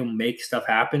there and he'll make stuff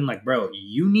happen. Like, bro,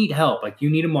 you need help. Like,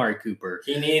 you need Amari Cooper.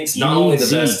 He needs not only the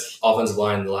best offensive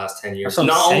line in the last 10 years,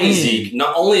 not only Zeke,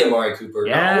 not only Amari Cooper,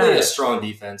 not only a strong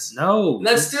defense. No. And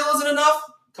that still isn't enough?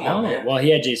 Come on, man. Well,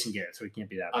 he had Jason Garrett, so he can't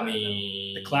be that bad. I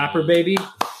mean... The clapper, baby.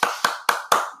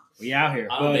 We out here.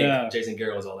 I don't think Jason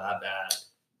Garrett was all that bad.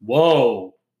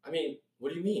 Whoa. I mean,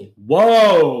 what do you mean?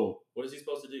 Whoa. What is he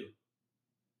supposed to do?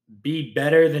 Be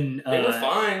better than... They were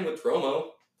fine with Romo.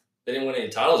 They didn't win any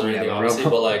titles or anything, obviously,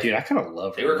 but like... Dude, I kind of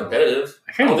love They were competitive.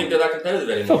 I don't think they're that competitive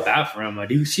I anymore. feel bad for Romo.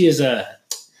 Do you see his...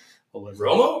 What was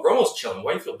Romo? Romo's chilling.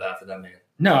 Why do you feel bad for that man?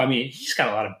 No, I mean, he's got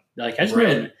a lot of... Like, I just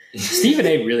really... Stephen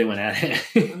A. really went at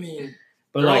it. I mean...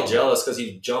 But they're like, all jealous because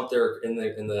he jumped there in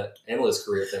the analyst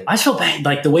career thing. I just feel bad.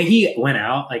 Like, the way he went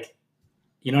out, like...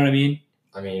 You know what I mean?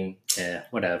 I mean... Yeah,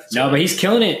 whatever. No, but he's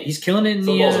killing it. He's killing it in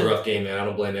Football's a rough game, man. I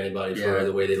don't blame anybody for Yeah.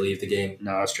 the way they leave the game.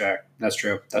 No, that's true. That's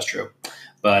true. That's true.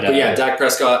 But yeah, Dak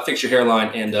Prescott, fix your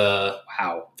hairline and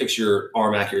wow, fix your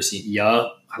arm accuracy. Yeah,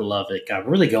 I love it. God,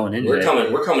 we're really going in. We're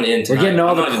coming in. Tonight. We're getting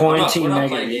all I'm the not even- quarantine. We're not mega-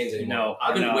 playing games anymore. No,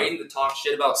 I've been waiting to talk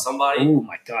shit about somebody Oh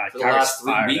my God, for the last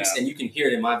 3 weeks, and you can hear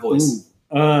it in my voice.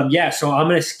 Yeah, so I'm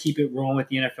gonna keep it rolling with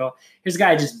the NFL. Here's a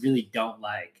guy I just really don't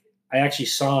like. I actually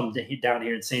saw him down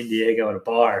here in San Diego at a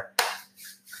bar.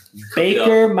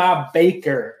 Baker, my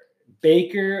Baker.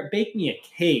 Baker, bake me a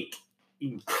cake.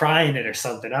 Crying it or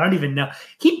something. I don't even know.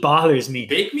 He bothers me.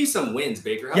 Bake me some wins,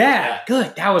 Baker. How about Yeah, that?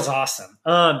 good. That was awesome.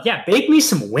 Yeah, bake me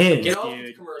some wins, Get off the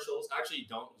dude. commercials. Actually, you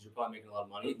don't because you're probably making a lot of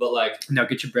money. But like, No,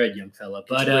 get your bread, young fella.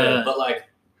 but like,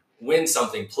 win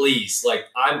something, please. Like,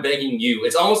 I'm begging you.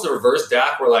 It's almost the reverse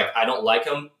Dak, where like I don't like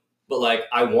him, but like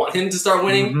I want him to start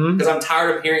winning because I'm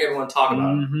tired of hearing everyone talk about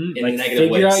him in like,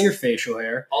 negative ways. figure out your facial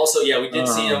hair. Also, yeah, we did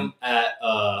see him at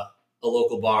a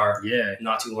local bar Yeah.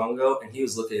 not too long ago, and he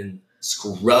was looking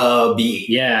scrubby.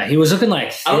 Yeah, he was looking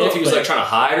like I don't know if he thick, was but like trying to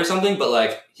hide or something, but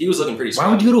like he was looking pretty scrubby.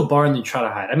 why would you go to a bar and then try to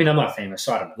hide? I mean, I'm not famous,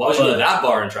 so I don't know. Why would you go to that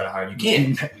bar and try to hide? You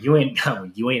can't. You ain't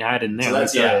hiding there. So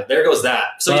that's, Like, there goes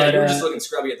that. So yeah, But, you were just looking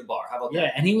scrubby at the bar. How about yeah,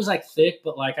 that? and he was like thick,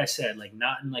 but like I said, like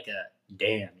not in like a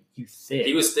damn you thick.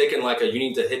 He was thick and like you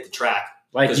need to hit the track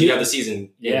like because you have the season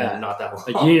not that long.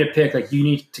 Like you need to pick. Like you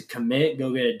need to commit,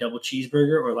 go get a double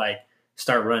cheeseburger, or like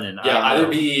start running. Yeah, either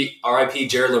be R.I.P.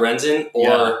 Jared Lorenzen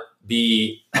or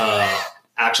be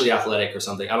actually athletic or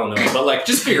something. I don't know, but like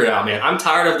just figure it out, man. I'm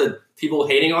tired of the people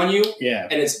hating on you. Yeah,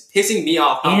 and it's pissing me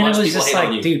off how and much it was people just hate on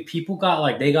like, you. dude, people got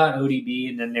like they got ODB,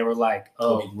 and then they were like,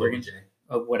 oh, we're gonna,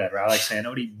 OBJ. whatever. I like saying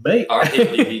ODB. R.I.P.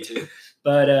 ODB too.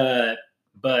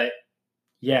 But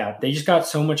yeah, they just got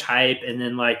so much hype, and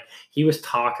then like he was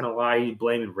talking a lot. He was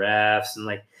blaming refs and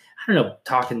like I don't know,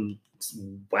 talking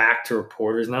whack to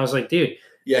reporters, and I was like, dude.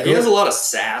 Yeah, he has a lot of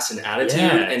sass and attitude,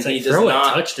 and he does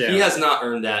not. He has not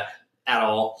earned that. at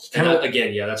all.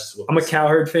 Again, yeah, that's just what I'm a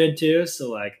Cowherd fan too,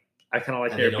 so like I kind of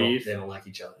like their beef. They don't like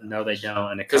each other. No, they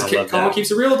don't, and because Colin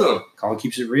keeps it real with them. Colin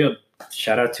keeps it real.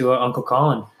 Shout out to Uncle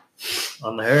Colin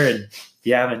on the herd. If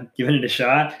you haven't given it a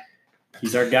shot,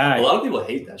 he's our guy. A lot of people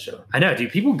hate that show. I know,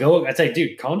 dude. People go. I say,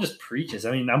 dude, Colin just preaches.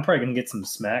 I mean, I'm probably gonna get some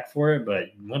smack for it, but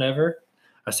whatever.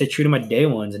 I stay true to my day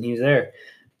ones, and he's there.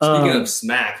 Speaking of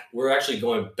smack, we're actually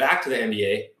going back to the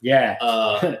NBA.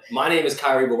 Yeah. My name is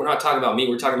Kyrie, but we're not talking about me.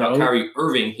 We're talking about Kyrie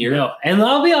Irving here. No, and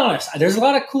I'll be honest. There's a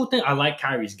lot of cool things. I like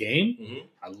Kyrie's game. Mm-hmm.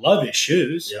 I love his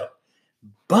shoes. Yep.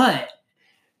 But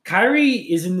Kyrie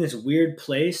is in this weird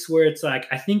place where it's like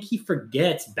I think he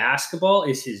forgets basketball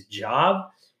is his job,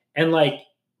 and like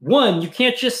one, you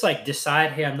can't just like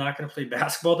decide, hey, I'm not going to play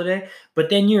basketball today. But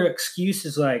then your excuse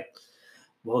is like,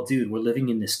 well, dude, we're living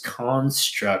in this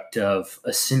construct of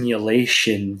a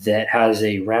simulation that has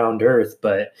a round earth,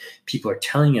 but people are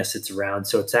telling us it's round,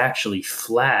 so it's actually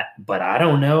flat. But I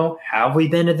don't know. Have we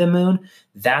been to the moon?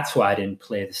 That's why I didn't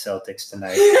play the Celtics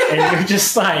tonight. And you're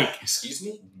just like, excuse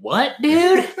me? What,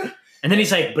 dude? And then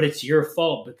he's like, but it's your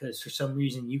fault because for some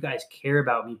reason you guys care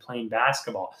about me playing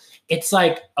basketball. It's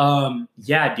like,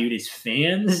 yeah, dude, as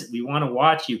fans, we want to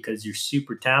watch you because you're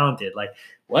super talented. Like,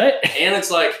 what? And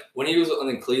it's like when he was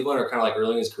in Cleveland or kind of like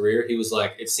early in his career, he was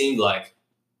like, it seemed like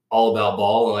all about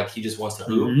ball and like he just wants to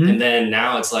hoop. Mm-hmm. And then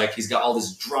now it's like he's got all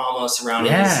this drama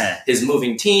surrounding his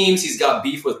moving teams. He's got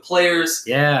beef with players,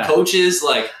 coaches.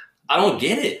 Like, I don't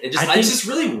get it. It's just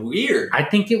really weird. I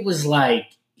think it was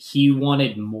like he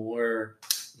wanted more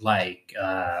like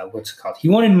what's it called? He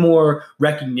wanted more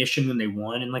recognition when they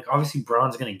won. And like obviously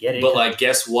Braun's gonna get it. But like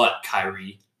guess what,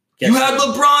 Kyrie? You had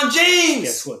LeBron James.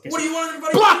 Guess what? What do you want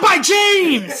everybody blocked by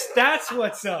James? That's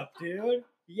what's up, dude.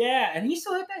 Yeah, and he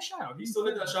still hit that shot. He still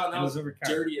hit that shot, and that was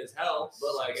dirty as hell.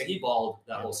 But like, and he balled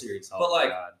that whole series. Oh, but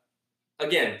like,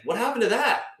 again, what happened to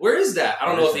that? Where is that? I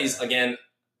don't know if he's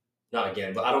not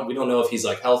again, but we don't know if he's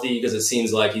like healthy because it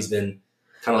seems like he's been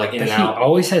kind of like in and out. He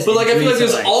always has. But like, I feel like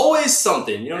there's always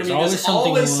something. You know what I mean? There's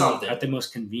always something at the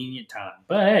most convenient time.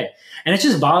 But hey, and it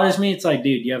just bothers me. It's like,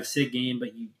 dude, you have a sick game, but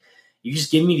you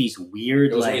just give me these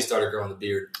weird. It was when he started growing the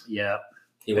beard. Yeah.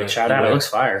 He went. Shout out! It looks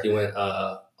fire. He went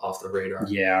off the radar.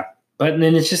 Yeah, but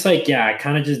then it's just like, I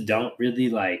kind of just don't really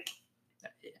like.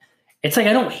 It's like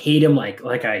I don't hate him like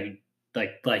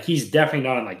he's definitely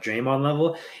not on like Draymond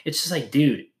level. It's just like,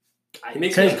 dude, he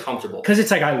makes me uncomfortable because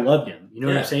it's like I loved him. You know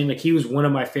what I'm saying? Like he was one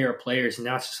of my favorite players, and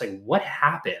now it's just like, what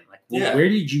happened? Like, where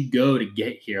did you go to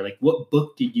get here? Like, what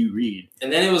book did you read?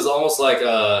 And then it was almost like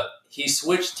he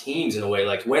switched teams in a way.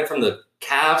 Like went from the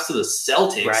Cavs to the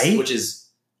Celtics, right? Which is.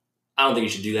 I don't think you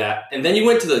should do that. And then you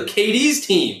went to the KD's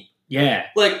team. Yeah.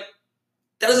 Like,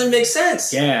 that doesn't make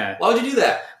sense. Yeah. Why would you do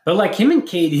that? But, like, him and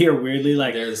KD are weirdly,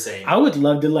 like... They're the same. I would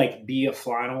love to, like, be a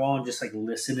fly on the wall and just, like,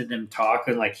 listen to them talk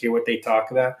and, like, hear what they talk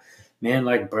about. Man,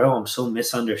 like, bro, I'm so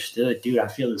misunderstood. Dude, I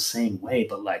feel the same way.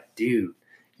 But, like, dude...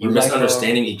 We're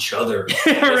misunderstanding each other.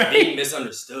 Right? Being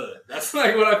misunderstood. That's,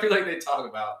 like, what I feel like they talk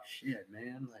about. Shit,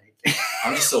 man. Like...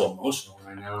 I'm just so emotional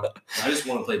right now. I just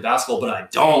want to play basketball, but I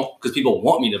don't because people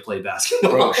want me to play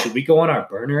basketball. Bro, should we go on our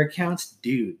burner accounts?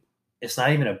 Dude, it's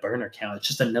not even a burner account. It's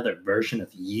just another version of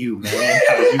you, man.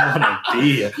 How you want to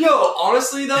be. Yo,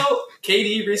 honestly, though,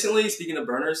 KD recently, speaking of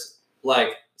burners, like,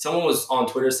 someone was on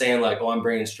Twitter saying, like, oh, I'm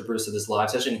bringing strippers to this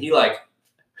live session. He, like,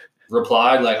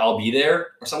 replied, like, I'll be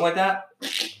there or something like that.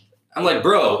 I'm like,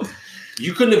 bro,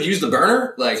 you couldn't have used the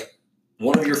burner? Like,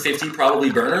 one of your 50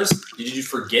 probably burners? Did you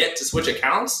forget to switch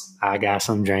accounts? I got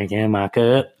some drink in my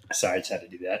cup. Sorry, I just had to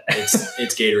do that.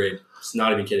 It's Gatorade. It's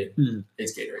not even kidding. Mm.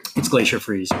 It's Gatorade. It's Glacier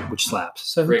Freeze, which slaps.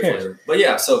 So great flavor. But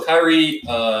yeah, so Kyrie,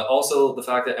 also the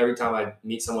fact that every time I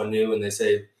meet someone new and they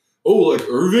say, oh, like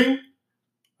Irving?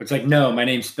 It's like, no, my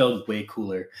name's spelled way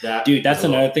cooler. Dude, that's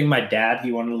another thing. My dad,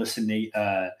 he wanted to listen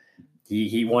to,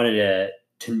 he wanted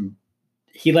to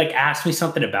he like asked me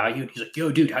something about you. And he's like,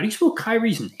 yo, dude, how do you spell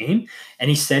Kyrie's name? And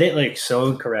he said it like so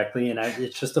incorrectly. And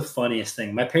it's just the funniest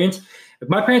thing. My parents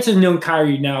have known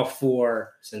Kyrie now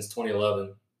since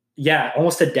 2011. Yeah,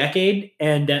 almost a decade.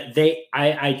 And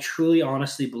I truly,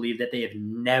 honestly believe that they have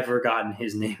never gotten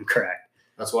his name correct.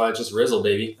 That's why it's just Rizzle,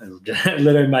 baby.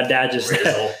 Literally, my dad just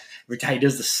Rizzle. He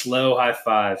does the slow high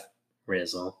five.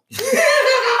 Rizzle.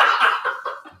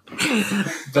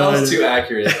 That was too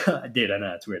accurate. Dude, I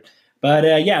know, it's weird.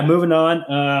 But yeah, moving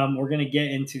on. We're gonna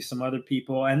get into some other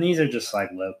people, and these are just like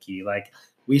low key. Like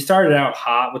we started out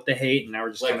hot with the hate, and now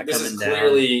we're just kind of coming down. This is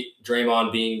clearly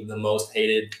Draymond being the most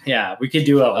hated. Yeah, we could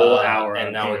do a whole hour,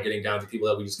 and now we're getting down to people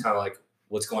that we just kind of like,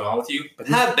 what's going on with you? But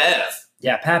Pat Bev.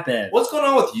 Yeah, Pat Bev. What's going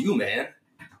on with you, man?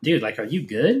 Dude, like, are you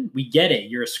good? We get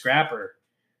it. You're a scrapper,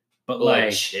 but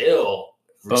like chill.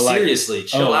 But seriously,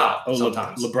 chill out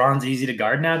sometimes. LeBron's easy to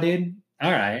guard now, dude.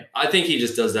 All right. I think he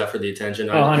just does that for the attention.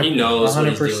 He 100%, knows what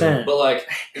he's 100%. doing. But like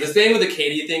the thing with the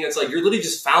KD thing, it's like you're literally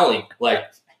just fouling. Like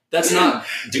that's not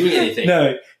doing anything.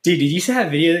 No, dude, did you see that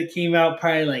video that came out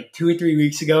probably like 2 or 3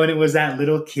 weeks ago? And it was that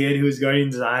little kid who was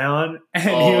guarding Zion, and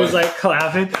he was like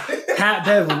clapping. Pat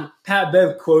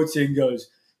Bev quotes it and goes,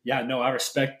 "Yeah, no, I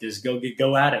respect this. Go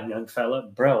at him, young fella,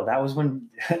 bro." That was when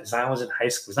Zion was in high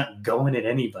school. He's not going at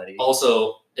anybody.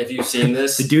 Also, if you've seen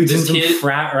this, the dude's in some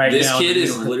frat right now. This kid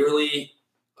is literally.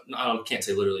 I can't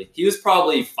say literally. He was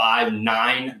probably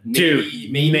 5'9",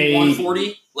 maybe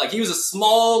 140. Like he was a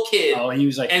small kid. Oh, he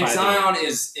was like. And Zion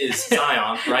is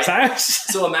Zion, right?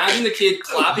 So imagine the kid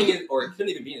clapping, or it couldn't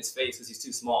even be in his face because he's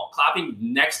too small. Clapping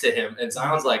next to him, and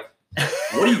Zion's like,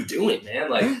 "What are you doing, man?"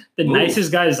 Like the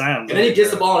nicest guy is Zion. And then he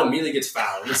gets the ball and immediately gets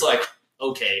fouled. It's like,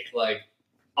 okay, like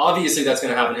obviously that's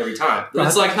going to happen every time. But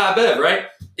it's like Pat Bev, right?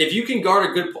 If you can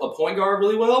guard a point guard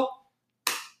really well.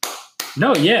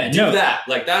 Do that.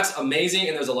 Like, that's amazing,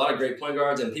 and there's a lot of great point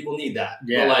guards, and people need that.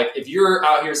 Yeah. But, like, if you're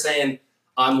out here saying,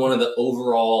 I'm one of the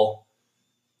overall,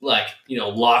 like,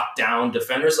 lockdown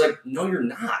defenders, like, no, you're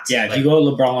not. Yeah, like, if you go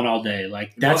LeBron all day,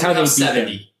 like, that's how they beat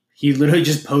 70. him. He literally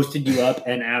just posted you up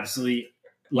and absolutely,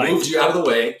 like... moved you out of the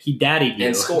way. He daddied you.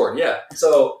 And scored, yeah.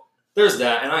 So, there's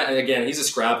that. And, again, he's a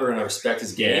scrapper, and I respect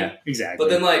his game. Yeah, exactly. But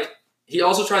then, like, he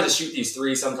also tries to shoot these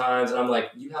threes sometimes, and I'm like,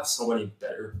 you have so many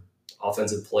better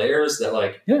offensive players that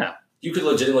you could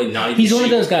legitimately not even he's one of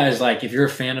those guys, like, if you're a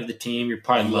fan of the team, you're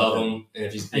probably love him.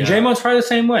 And Draymond's probably the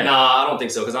same way. Nah, I don't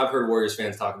think so, because I've heard Warriors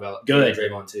fans talk about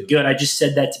Draymond too. Good. I just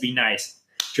said that to be nice.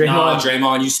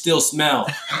 Draymond, you still smell.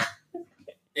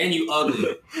 And you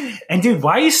ugly. And dude,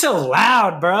 why are you so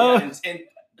loud, bro? Yeah, and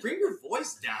bring your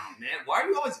voice down, man. Why are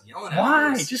you always yelling at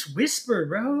Why? us? Just whisper,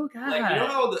 bro. God. Like, you know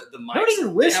how the mics, don't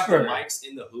even whisper. they have the mics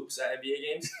in the hoops at NBA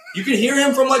games? You can hear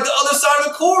him from, like, the other side of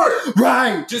the court.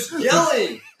 Right. Just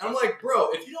yelling. And I'm like, bro,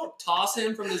 if you don't toss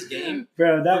him from this game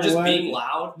bro, for just being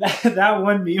loud. That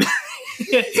one meme,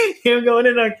 him going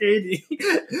in on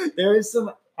KD, there is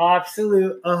some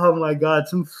absolute, oh my God,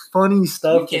 some funny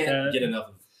stuff. You can't get enough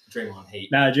of Draymond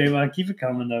hate. Nah, Draymond, keep it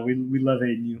coming, though. We love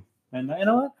hating you. And you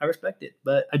know what? I respect it,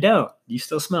 but I don't. You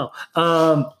still smell.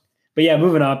 But yeah,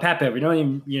 moving on. Pat Bev, we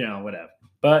don't even, whatever.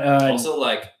 But also,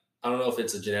 like, I don't know if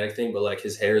it's a genetic thing, but like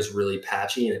his hair is really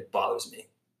patchy and it bothers me.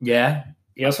 Yeah.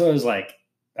 He also has like,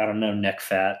 I don't know, neck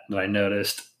fat that I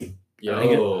noticed.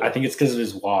 I think it's because of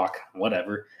his walk.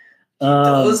 Whatever. He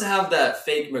does have that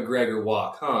fake McGregor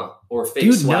walk, huh? Or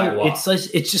fake swag walk.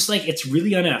 It's just like it's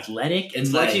really unathletic.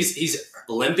 It's like he's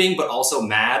limping, but also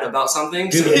mad about something.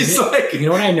 Dude, so he's like, you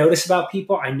know what I notice about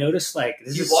people? I notice like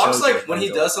he walks like when he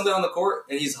does something on the court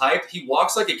and he's hyped. He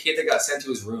walks like a kid that got sent to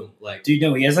his room. Like, dude,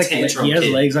 no, he has like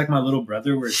legs like my little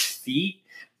brother, where his feet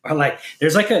are like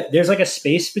there's like a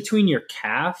space between your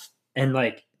calf and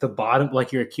like the bottom,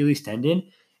 like your Achilles tendon.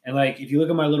 And, like, if you look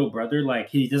at my little brother, like,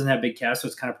 he doesn't have big calves, so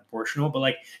it's kind of proportional. But,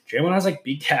 like, Draymond has, like,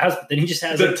 big calves, but then he just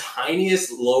has, the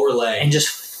tiniest lower leg. And just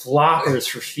floppers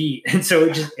for feet. And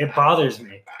so it bothers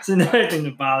me. It's another thing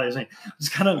that bothers me. It's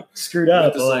kind of screwed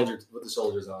up. With the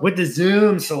soldiers on. With the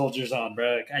Zoom soldiers on,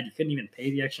 bro. God, you couldn't even pay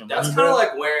the extra money. That's kind of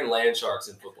like wearing land sharks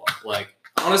in football. Like,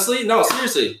 honestly, no,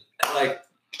 seriously. Like,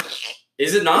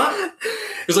 is it not?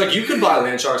 Because, like, you could buy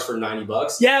land sharks for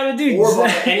 $90. Yeah, but dude, or buy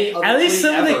any other at least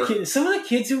some ever. of the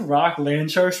kids who rock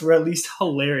land sharks were at least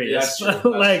hilarious. Yeah, that's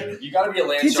true. That's true. You got to be a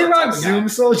land kids shark. Kids who rock Zoom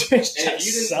soldiers. And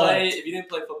if you didn't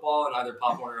play football in either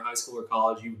Pop Warner High School or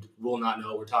college, you will not know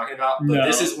what we're talking about. But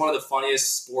this is one of the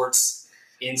funniest sports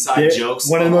inside jokes.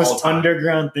 One of the most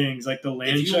underground things, like the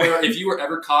land shark. If you were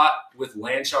ever caught with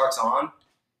land sharks on,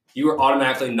 you are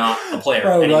automatically not a player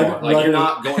anymore. You're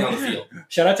not going on the field.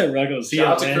 Shout out to Ruggles. Shout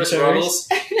out to Chris Ruggles.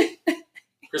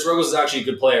 Chris Ruggles is actually a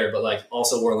good player, but like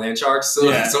also wore land sharks,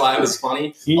 so I was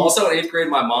funny. Also in 8th grade,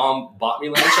 my mom bought me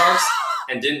land sharks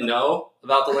and didn't know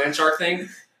about the land shark thing.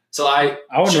 So I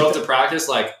showed up to practice,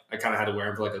 like I kind of had to wear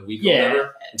them for like a week or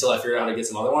whatever until I figured out how to get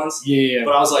some other ones. Yeah.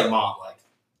 But I was like, Mom, like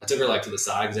I took her like to the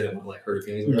side because I didn't want to like hurt her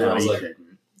feelings. No, I was like, couldn't.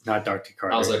 Not Dr.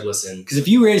 Carter. I was like, listen. Because if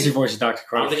you raise your voice to Dr.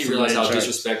 Carter, I don't think you realize how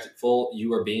disrespectful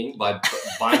you are being by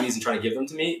buying these and trying to give them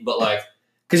to me. But like,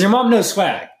 because your mom knows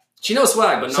swag. She knows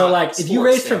swag, but so not like if you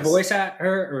raised her voice at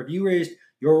her, or if you raised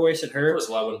your voice at her, first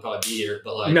of all, I wouldn't probably be here.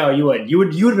 But like, no, you wouldn't. You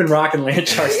would have been rocking land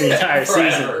sharks the entire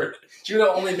season. She would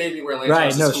have only made me wear land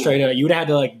sharks. Right? No, straight up. You would have had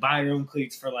to like buy your own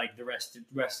cleats for like the rest of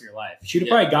your life. She would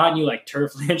have probably gotten you like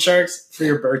turf land sharks for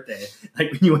your birthday,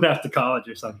 like when you went off to college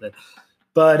or something.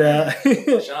 But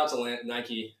shout out to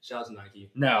Nike. Shout out to Nike.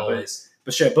 No,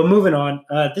 but sure. But moving on.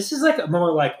 This is like a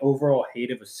more like overall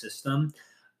hate of a system.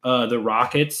 the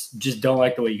Rockets just don't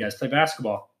like the way you guys play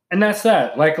basketball. And that's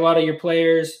that. Like a lot of your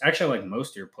players, actually, I like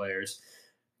most of your players.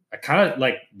 I kind of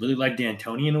really like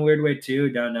D'Antoni in a weird way too.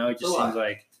 Don't know. It just seems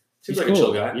like a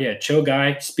chill guy. Yeah, chill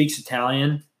guy. Speaks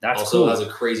Italian. That's also cool. Has a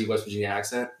crazy West Virginia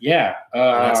accent. Yeah,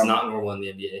 that's not normal in the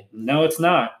NBA. No, it's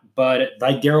not. But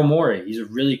like Daryl Morey, he's a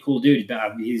really cool dude.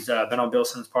 He's been on Bill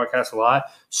Simmons' podcast a lot.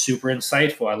 Super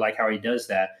insightful. I like how he does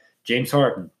that. James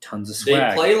Harden, tons of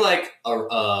swag. They play like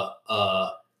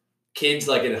kids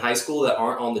like in high school that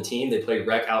aren't on the team. They play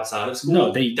rec outside of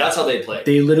school. No, that's how they play.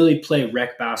 They literally play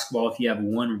rec basketball if you have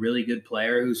one really good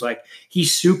player who's like,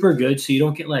 he's super good, so you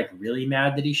don't get like really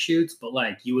mad that he shoots, but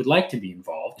like you would like to be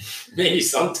involved. Maybe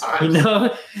sometimes. You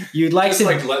know? You'd like just to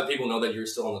like let people know that you're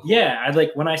still on the court. Yeah, I'd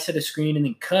like when I set a screen and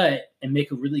then cut and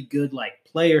make a really good like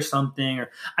play or something.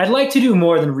 Or I'd like to do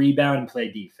more than rebound and play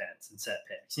defense and set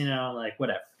picks, you know, like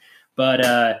whatever.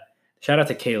 But shout out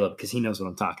to Caleb because he knows what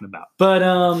I'm talking about. But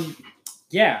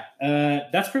yeah,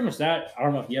 that's pretty much that. I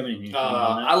don't know if you have anything.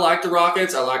 I like the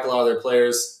Rockets. I like a lot of their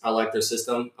players. I like their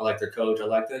system. I like their coach. I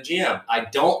like the GM. I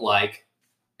don't like,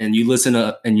 and you listen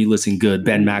good,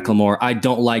 Ben McLemore. I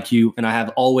don't like you, and I have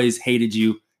always hated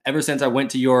you ever since I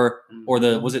went to your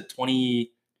was it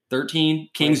 2013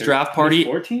 Kings draft party?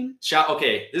 2014.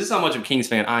 Okay, this is how much of a Kings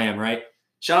fan I am, right?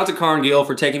 Shout out to Carn Gill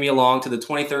for taking me along to the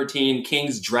 2013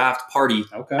 Kings draft party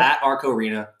at Arco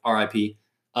Arena, RIP.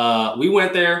 We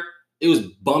went there. It was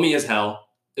bummy as hell.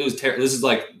 It was terrible. This is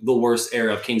like the worst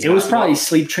era of Kings basketball. It was probably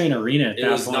Sleep Train Arena at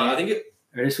that point. I think it...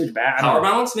 Or they switched back. Power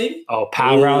Balance, maybe? Oh,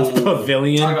 Power Balance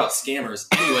Pavilion. Talk about scammers.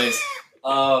 Anyways,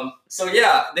 so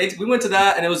yeah, we went to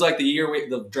that, and it was like the year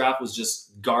the draft was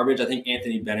just garbage. I think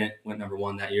Anthony Bennett went number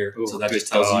 1 that year, so that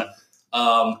just tells you.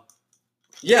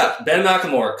 Yeah, Ben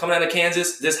McLemore coming out of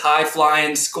Kansas, this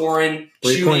high-flying, scoring,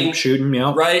 shooting,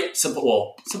 yeah. Right?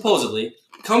 Supposedly.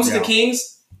 Comes to the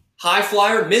Kings, high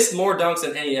flyer, missed more dunks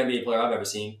than any NBA player I've ever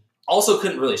seen. Also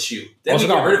couldn't really shoot. Then also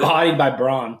got bodied by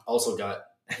Braun. Also got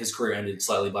his career ended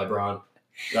slightly by Braun.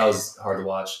 That was hard to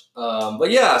watch. But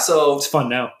yeah, so it's fun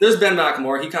now. There's Ben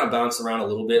McLemore. He kind of bounced around a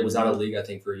little bit. Was out of the league, I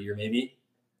think, for a year maybe.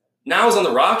 Now he's on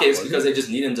the Rockets because they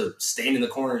just need him to stand in the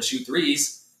corner and shoot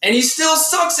threes. And he still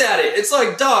sucks at it. It's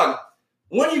like, dog,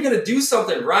 when are you going to do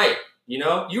something right? You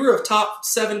know, you were a top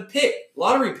 7 pick,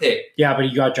 lottery pick. Yeah, but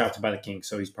he got drafted by the Kings,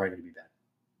 so he's probably going to be bad.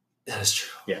 That is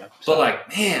true. Yeah. But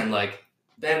like, man, like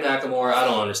Ben McLemore, I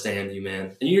don't understand you,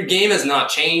 man. And your game has not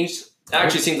changed. It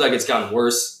actually seems like it's gotten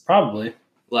worse. Probably.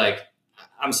 Like,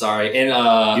 I'm sorry. And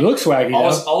you look swaggy.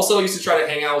 Also used to try to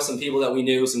hang out with some people that we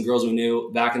knew, some girls we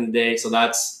knew back in the day. So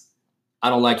I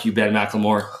don't like you, Ben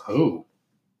McLemore. Oh.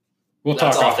 We'll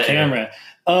talk off camera.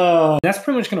 That's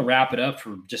pretty much going to wrap it up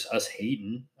for just us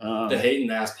hating. The Hatin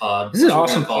Ass Pod. This is an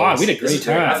awesome pod. We had a great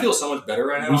time. I feel so much better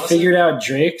right now. We figured out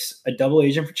Drake's a double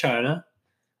agent for China.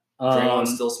 Draymond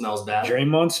still smells bad.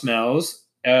 Draymond smells.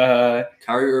 Kyrie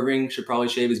Irving should probably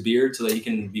shave his beard so that he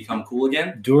can become cool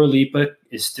again. Dua Lipa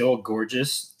is still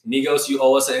gorgeous. Migos, you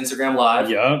owe us an Instagram Live.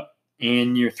 Yup.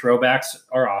 And your throwbacks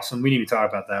are awesome. We didn't even talk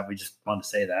about that. We just wanted to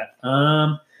say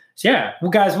that. So yeah, well,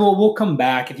 guys, we'll come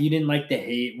back. If you didn't like the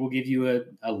hate, we'll give you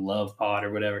a love pod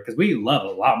or whatever because we love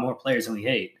a lot more players than we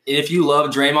hate. If you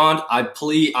love Draymond,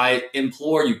 I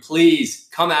implore you, please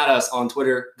come at us on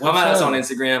Twitter. Come at us on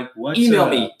Instagram. Email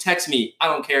me, text me. I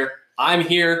don't care. I'm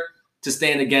here to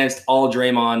stand against all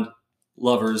Draymond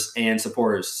lovers and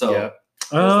supporters. So,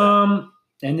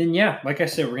 and then like I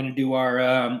said, we're gonna do our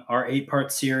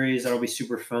 8-part series. That'll be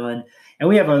super fun. And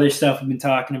we have other stuff we've been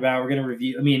talking about. We're going to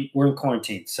review. I mean, we're in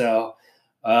quarantine, so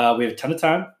we have a ton of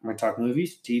time. We're going to talk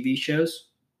movies, TV shows.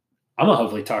 I'm going to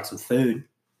hopefully talk some food.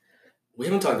 We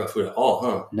haven't talked about food at all,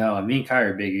 huh? No, me and Kai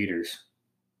are big eaters.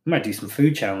 We might do some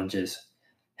food challenges.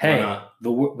 Hey,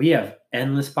 we have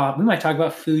endless pop. We might talk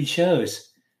about food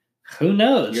shows. Who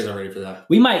knows? You guys aren't ready for that.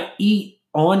 We might eat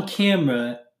on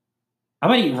camera. I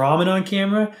might eat ramen on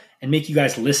camera and make you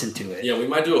guys listen to it. Yeah, we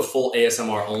might do a full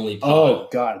ASMR only pod. Oh,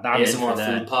 God. ASMR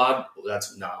food pod. We're not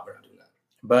doing that.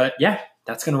 But, yeah,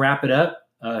 that's going to wrap it up.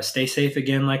 Stay safe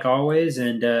again like always.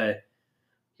 And,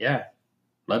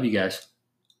 love you guys.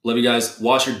 Love you guys.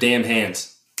 Wash your damn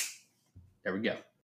hands. There we go.